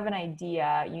have an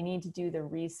idea, you need to do the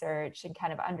research and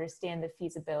kind of understand the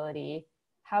feasibility.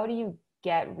 How do you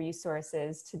get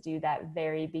resources to do that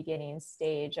very beginning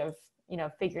stage of, you know,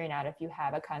 figuring out if you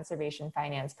have a conservation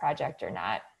finance project or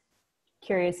not?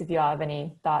 Curious if you all have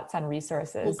any thoughts on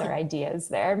resources or ideas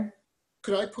there.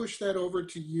 Could I push that over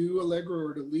to you, Allegra,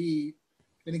 or to Leigh?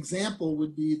 An example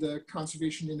would be the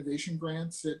Conservation Innovation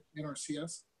Grants at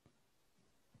NRCS.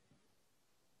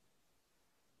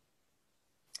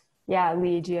 Yeah,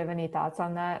 Leigh, do you have any thoughts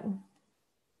on that?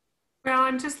 Well,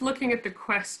 I'm just looking at the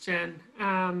question.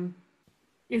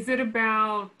 Is it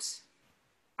about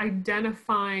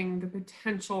identifying the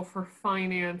potential for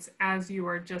finance as you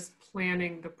are just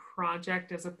planning the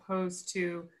project, as opposed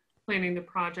to planning the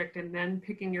project and then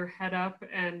picking your head up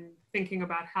and thinking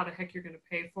about how the heck you're going to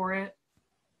pay for it?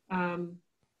 And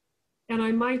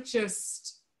I might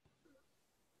just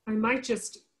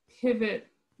pivot,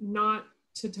 not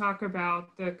to talk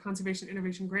about the Conservation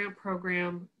Innovation Grant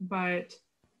Program, but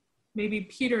maybe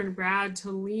Peter and Brad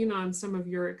to lean on some of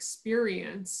your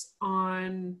experience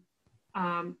on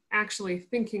actually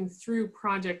thinking through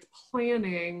project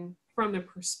planning from the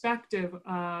perspective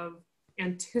of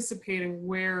anticipating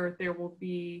where there will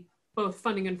be both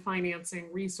funding and financing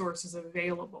resources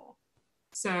available.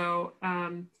 So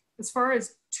as far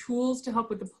as tools to help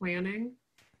with the planning,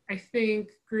 I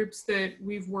think groups that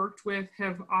we've worked with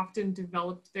have often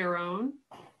developed their own.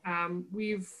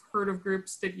 We've heard of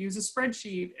groups that use a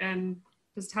spreadsheet and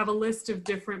just have a list of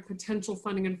different potential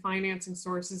funding and financing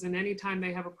sources. And anytime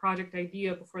they have a project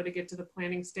idea before they get to the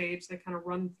planning stage, they kind of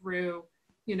run through,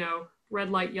 you know, red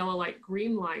light, yellow light,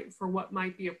 green light for what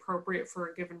might be appropriate for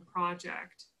a given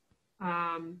project.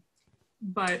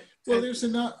 But well, there's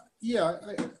enough. Yeah,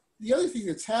 the other thing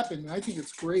that's happened, and I think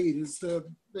it's great, is the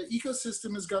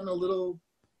ecosystem has gotten a little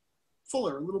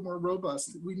fuller, a little more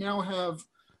robust. We now have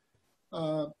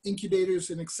incubators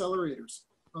and accelerators.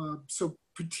 So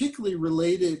particularly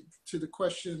related to the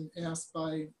question asked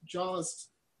by Jost,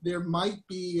 there might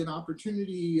be an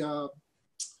opportunity.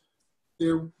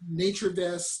 Their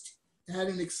NatureVest had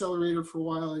an accelerator for a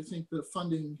while. I think the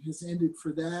funding has ended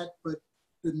for that, but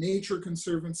the Nature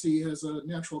Conservancy has a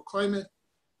natural climate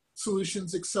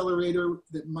solutions accelerator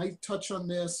that might touch on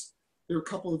this. There are a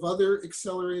couple of other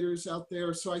accelerators out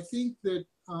there. So I think that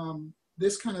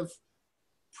this kind of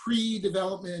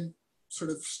pre-development sort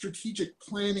of strategic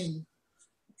planning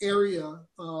area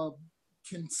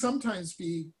can sometimes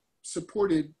be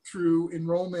supported through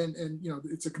enrollment, and you know,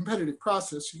 it's a competitive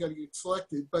process, you got to get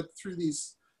selected, but through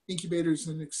these incubators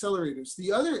and accelerators.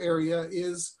 The other area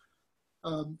is,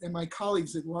 and my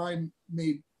colleagues at Lyme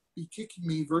may be kicking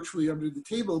me virtually under the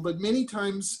table, but many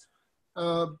times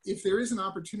if there is an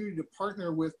opportunity to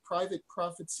partner with private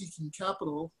profit-seeking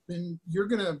capital, then you're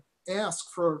going to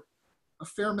ask for a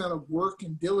fair amount of work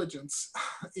and diligence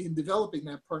in developing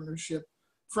that partnership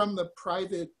from the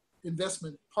private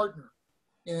investment partner.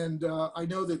 And I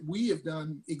know that we have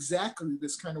done exactly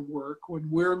this kind of work when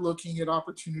we're looking at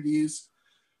opportunities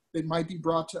that might be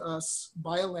brought to us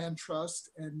by a land trust.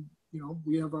 And, you know,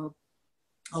 we have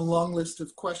a long list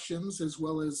of questions as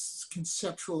well as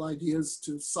conceptual ideas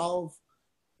to solve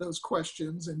those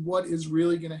questions and what is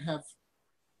really going to have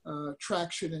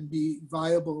traction and be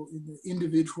viable in the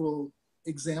individual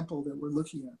example that we're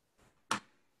looking at.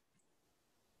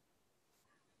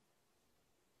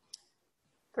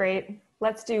 Great.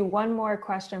 Let's do one more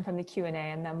question from the Q&A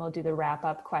and then we'll do the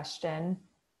wrap-up question.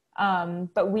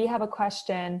 But we have a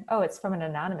question, oh, it's from an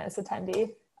anonymous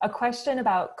attendee, a question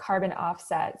about carbon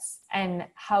offsets and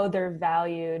how they're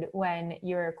valued when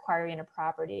you're acquiring a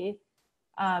property.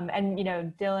 And, you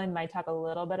know, Dylan might talk a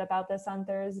little bit about this on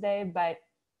Thursday, but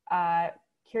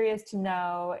curious to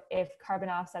know if carbon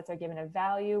offsets are given a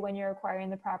value when you're acquiring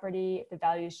the property, if the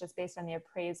value is just based on the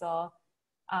appraisal,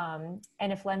 and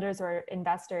if lenders or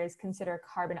investors consider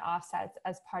carbon offsets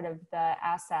as part of the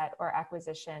asset or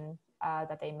acquisition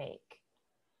that they make.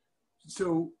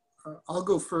 So I'll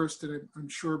go first, and I'm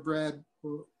sure Brad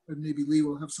will, and maybe Leigh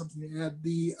will have something to add.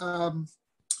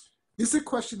 This is a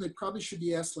question that probably should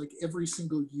be asked like every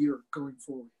single year going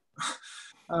forward.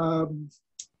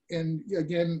 And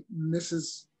again, this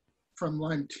is from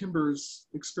Lyme Timber's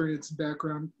experience and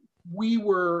background. We've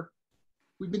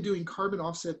been doing carbon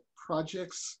offset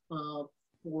projects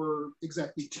for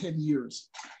exactly 10 years.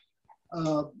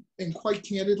 And quite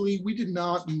candidly, we did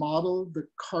not model the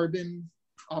carbon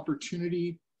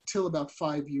opportunity till about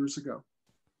 5 years ago.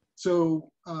 So,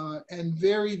 and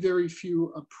very, very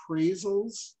few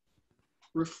appraisals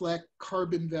reflect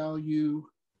carbon value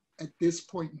at this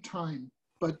point in time.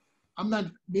 But I'm not,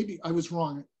 maybe I was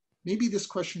wrong. Maybe this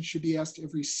question should be asked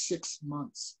every 6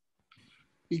 months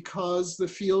because the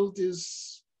field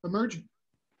is emerging.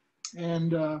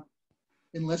 And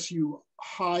unless you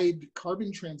hide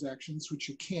carbon transactions, which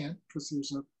you can't because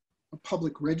there's a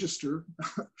public register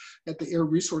at the Air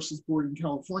Resources Board in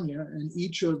California, and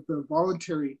each of the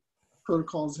voluntary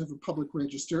protocols have a public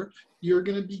register, you're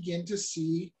going to begin to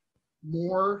see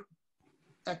more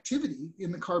activity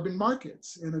in the carbon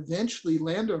markets. And eventually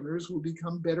landowners will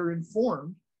become better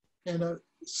informed, and a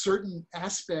certain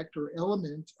aspect or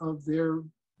element of the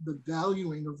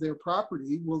valuing of their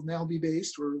property will now be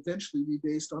based, or eventually be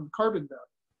based, on carbon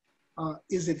value.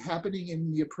 Is it happening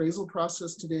in the appraisal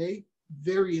process today?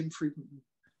 Very infrequently.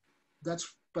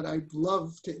 But I'd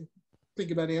love to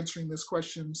think about answering this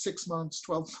question 6 months,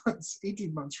 12 months,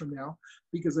 18 months from now,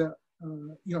 because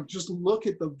you know, just look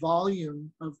at the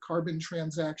volume of carbon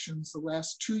transactions the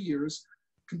last 2 years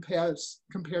compared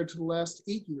to the last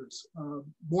 8 years.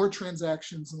 More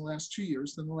transactions in the last 2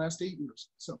 years than the last 8 years.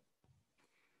 So.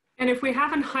 And if we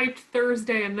haven't hyped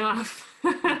Thursday enough,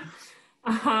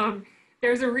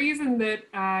 There's a reason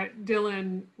that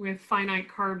Dylan with Finite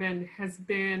Carbon has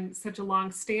been such a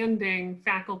long-standing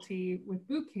faculty with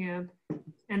boot camp,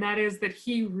 and that is that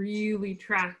he really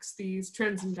tracks these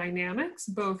trends and dynamics,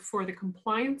 both for the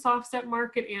compliance offset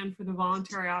market and for the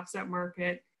voluntary offset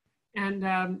market.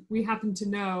 And we happen to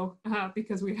know,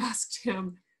 because we asked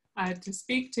him to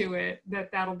speak to it,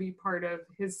 that that'll be part of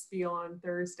his spiel on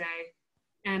Thursday.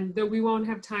 And though we won't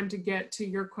have time to get to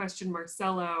your question,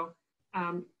 Marcelo,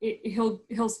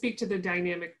 he'll speak to the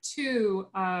dynamic too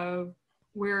of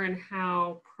where and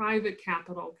how private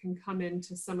capital can come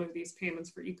into some of these payments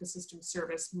for ecosystem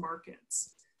service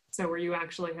markets. So where you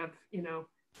actually have, you know,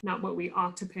 not what we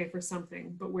ought to pay for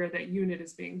something, but where that unit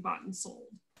is being bought and sold.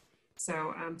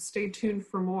 So stay tuned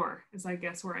for more, is I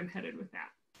guess where I'm headed with that.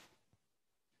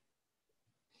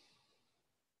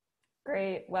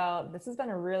 Great. Well, this has been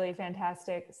a really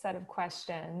fantastic set of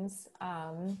questions.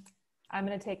 I'm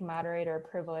going to take moderator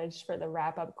privilege for the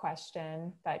wrap-up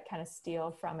question, but kind of steal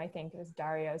from, I think it was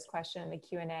Dario's question in the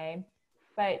Q&A.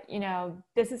 But, you know,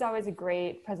 this is always a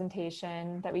great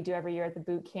presentation that we do every year at the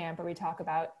boot camp, where we talk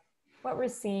about what we're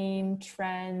seeing,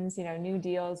 trends, you know, new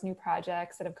deals, new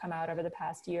projects that have come out over the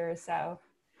past year or so.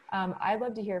 I'd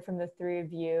love to hear from the three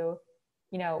of you,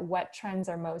 you know, what trends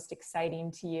are most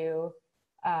exciting to you,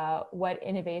 what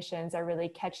innovations are really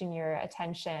catching your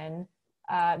attention,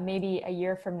 maybe a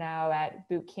year from now at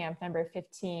boot camp number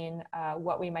 15,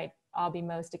 what we might all be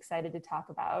most excited to talk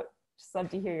about. Just love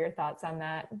to hear your thoughts on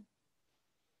that.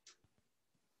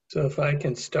 So if I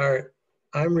can start,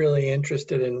 I'm really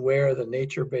interested in where the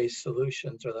nature-based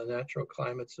solutions or the natural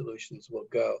climate solutions will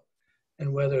go,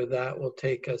 and whether that will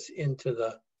take us into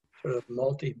the sort of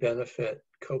multi-benefit,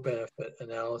 co-benefit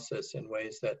analysis in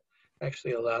ways that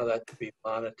actually allow that to be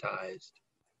monetized.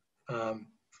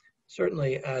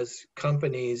 Certainly as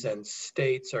companies and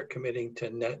states are committing to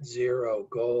net zero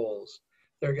goals,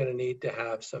 they're going to need to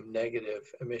have some negative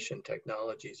emission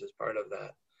technologies as part of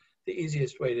that. The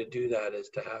easiest way to do that is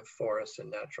to have forests and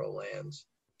natural lands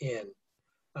in.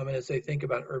 And as they think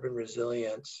about urban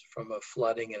resilience from a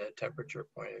flooding and a temperature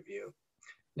point of view,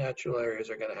 natural areas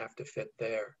are going to have to fit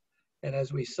there. And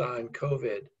as we saw in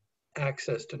COVID,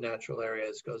 access to natural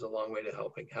areas goes a long way to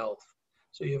helping health.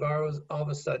 So you've all of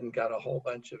a sudden got a whole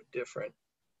bunch of different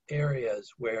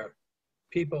areas where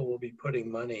people will be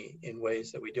putting money in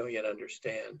ways that we don't yet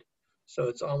understand. So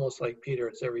it's almost like, Peter,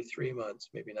 it's every 3 months,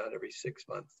 maybe not every 6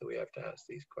 months, that we have to ask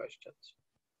these questions.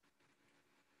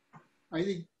 I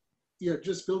think, yeah,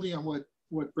 just building on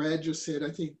what Brad just said,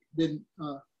 I think then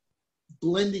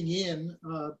blending in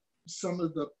some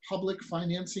of the public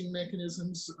financing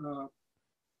mechanisms.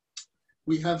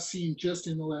 We have seen just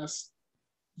in the last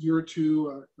year or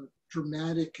two a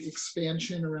dramatic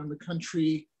expansion around the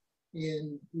country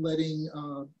in letting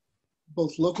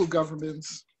both local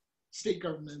governments, state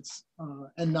governments,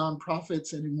 and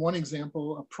nonprofits, and in one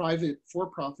example, a private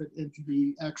for-profit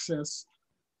entity access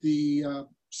the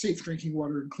Safe Drinking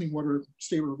Water and Clean Water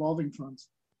State Revolving Funds.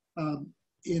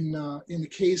 In the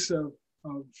case of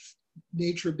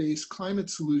nature-based climate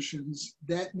solutions,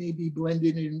 that may be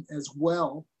blended in as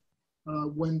well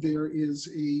when there is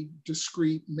a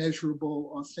discrete,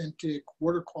 measurable, authentic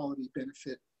water quality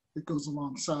benefit that goes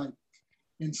alongside.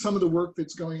 And some of the work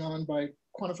that's going on by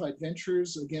Quantified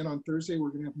Ventures, again on Thursday, we're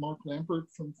going to have Mark Lampert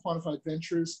from Quantified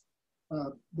Ventures,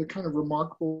 the kind of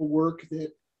remarkable work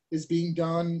that is being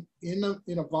done in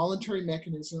a voluntary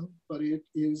mechanism, but it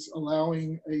is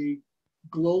allowing a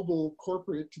global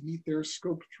corporate to meet their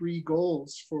scope 3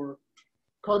 goals for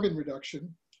carbon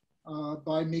reduction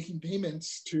by making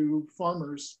payments to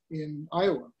farmers in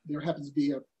Iowa. There happens to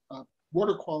be a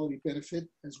water quality benefit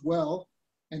as well,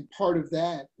 and part of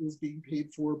that is being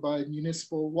paid for by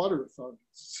municipal water authorities.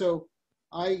 So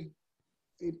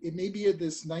it may be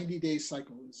this 90-day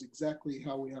cycle is exactly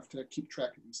how we have to keep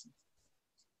track of these things.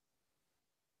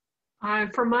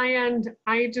 From my end,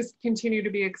 I just continue to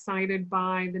be excited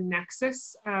by the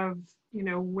nexus of, you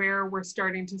know, where we're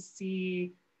starting to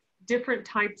see different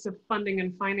types of funding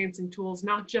and financing tools,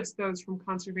 not just those from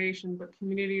conservation, but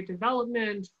community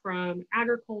development, from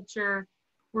agriculture.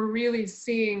 We're really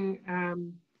seeing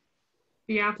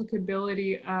the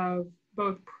applicability of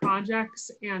both projects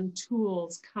and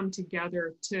tools come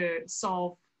together to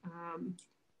solve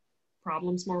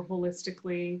problems more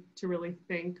holistically, to really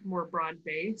think more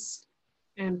broad-based,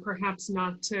 and perhaps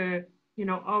not to, you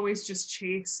know, always just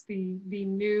chase the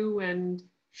new and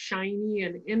shiny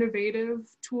and innovative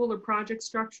tool or project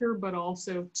structure, but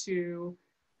also to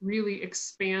really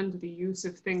expand the use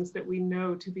of things that we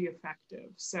know to be effective.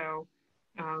 So,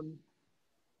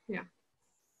 yeah.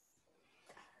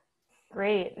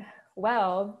 Great.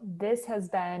 Well, this has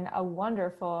been a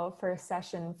wonderful first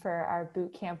session for our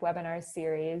boot camp webinar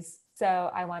series.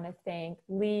 So I want to thank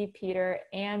Leigh, Peter,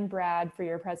 and Brad for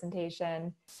your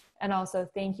presentation. And also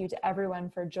thank you to everyone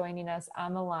for joining us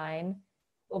on the line.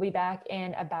 We'll be back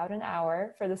in about an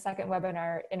hour for the second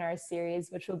webinar in our series,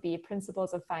 which will be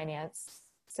Principles of Finance.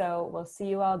 So we'll see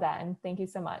you all then. Thank you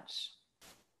so much.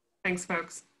 Thanks,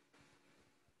 folks.